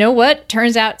you know what?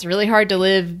 Turns out it's really hard to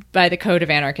live by the code of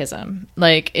anarchism.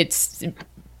 Like,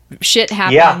 shit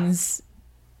happens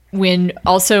when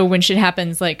shit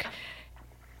happens, like,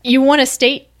 you want a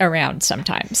state around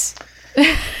sometimes.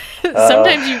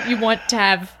 Sometimes you want to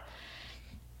have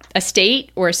a state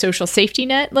or a social safety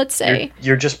net, let's say.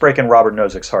 You're just breaking Robert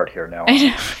Nozick's heart here now. I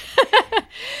know.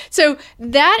 So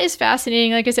that is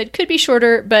fascinating. Like I said, could be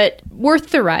shorter, but worth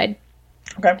the ride.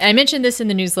 Okay. I mentioned this in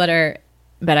the newsletter,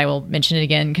 but I will mention it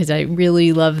again because I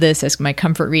really love this as my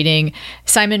comfort reading.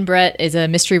 Simon Brett is a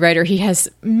mystery writer. He has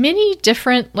many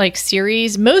different like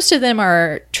series. Most of them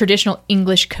are traditional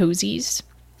English cozies.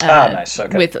 Nice.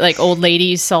 Okay. With like old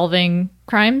ladies solving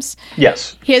crimes.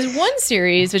 Yes. He has one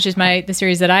series, which is the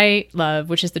series that I love,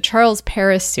 which is the Charles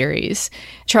Paris series.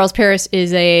 Charles Paris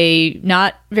is a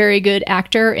not very good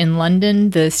actor in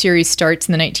London. The series starts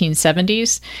in the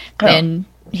 1970s, and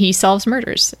he solves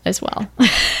murders as well.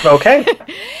 Okay.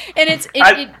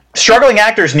 And struggling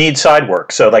actors need side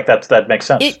work, so like that makes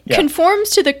sense. It conforms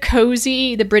to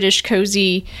the British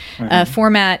cozy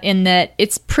format in that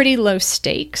it's pretty low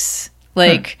stakes.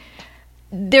 Like,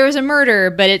 there's a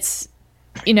murder, but it's,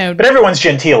 But everyone's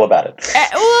genteel about it.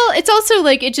 Well, it's also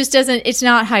like, it just doesn't, it's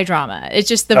not high drama. It's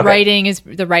just the writing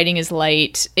is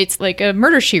light. It's like a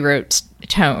Murder, She Wrote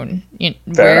tone,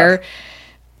 where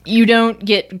you don't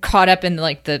get caught up in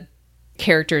like the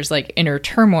characters' like inner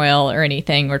turmoil or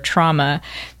anything, or trauma.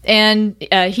 And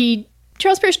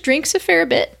Charles Paris drinks a fair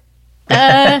bit.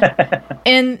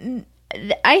 And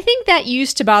I think that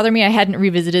used to bother me. I hadn't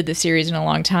revisited the series in a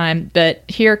long time, but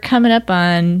here, coming up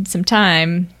on some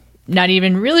time, not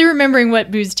even really remembering what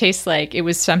booze tastes like, it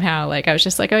was somehow like, I was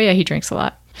just like, oh yeah, he drinks a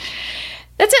lot.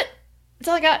 That's it. That's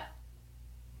all I got.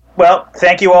 Well,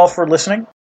 thank you all for listening.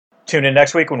 Tune in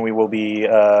next week when we will be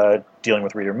dealing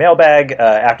with Reader Mailbag.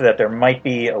 After that, there might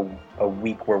be a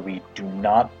week where we do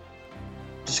not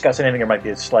discuss anything. There might be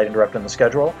a slight interrupt in the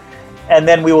schedule. And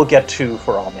then we will get to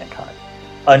For All Mankind.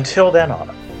 Until then,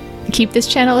 Anna. Keep this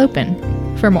channel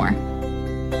open for more.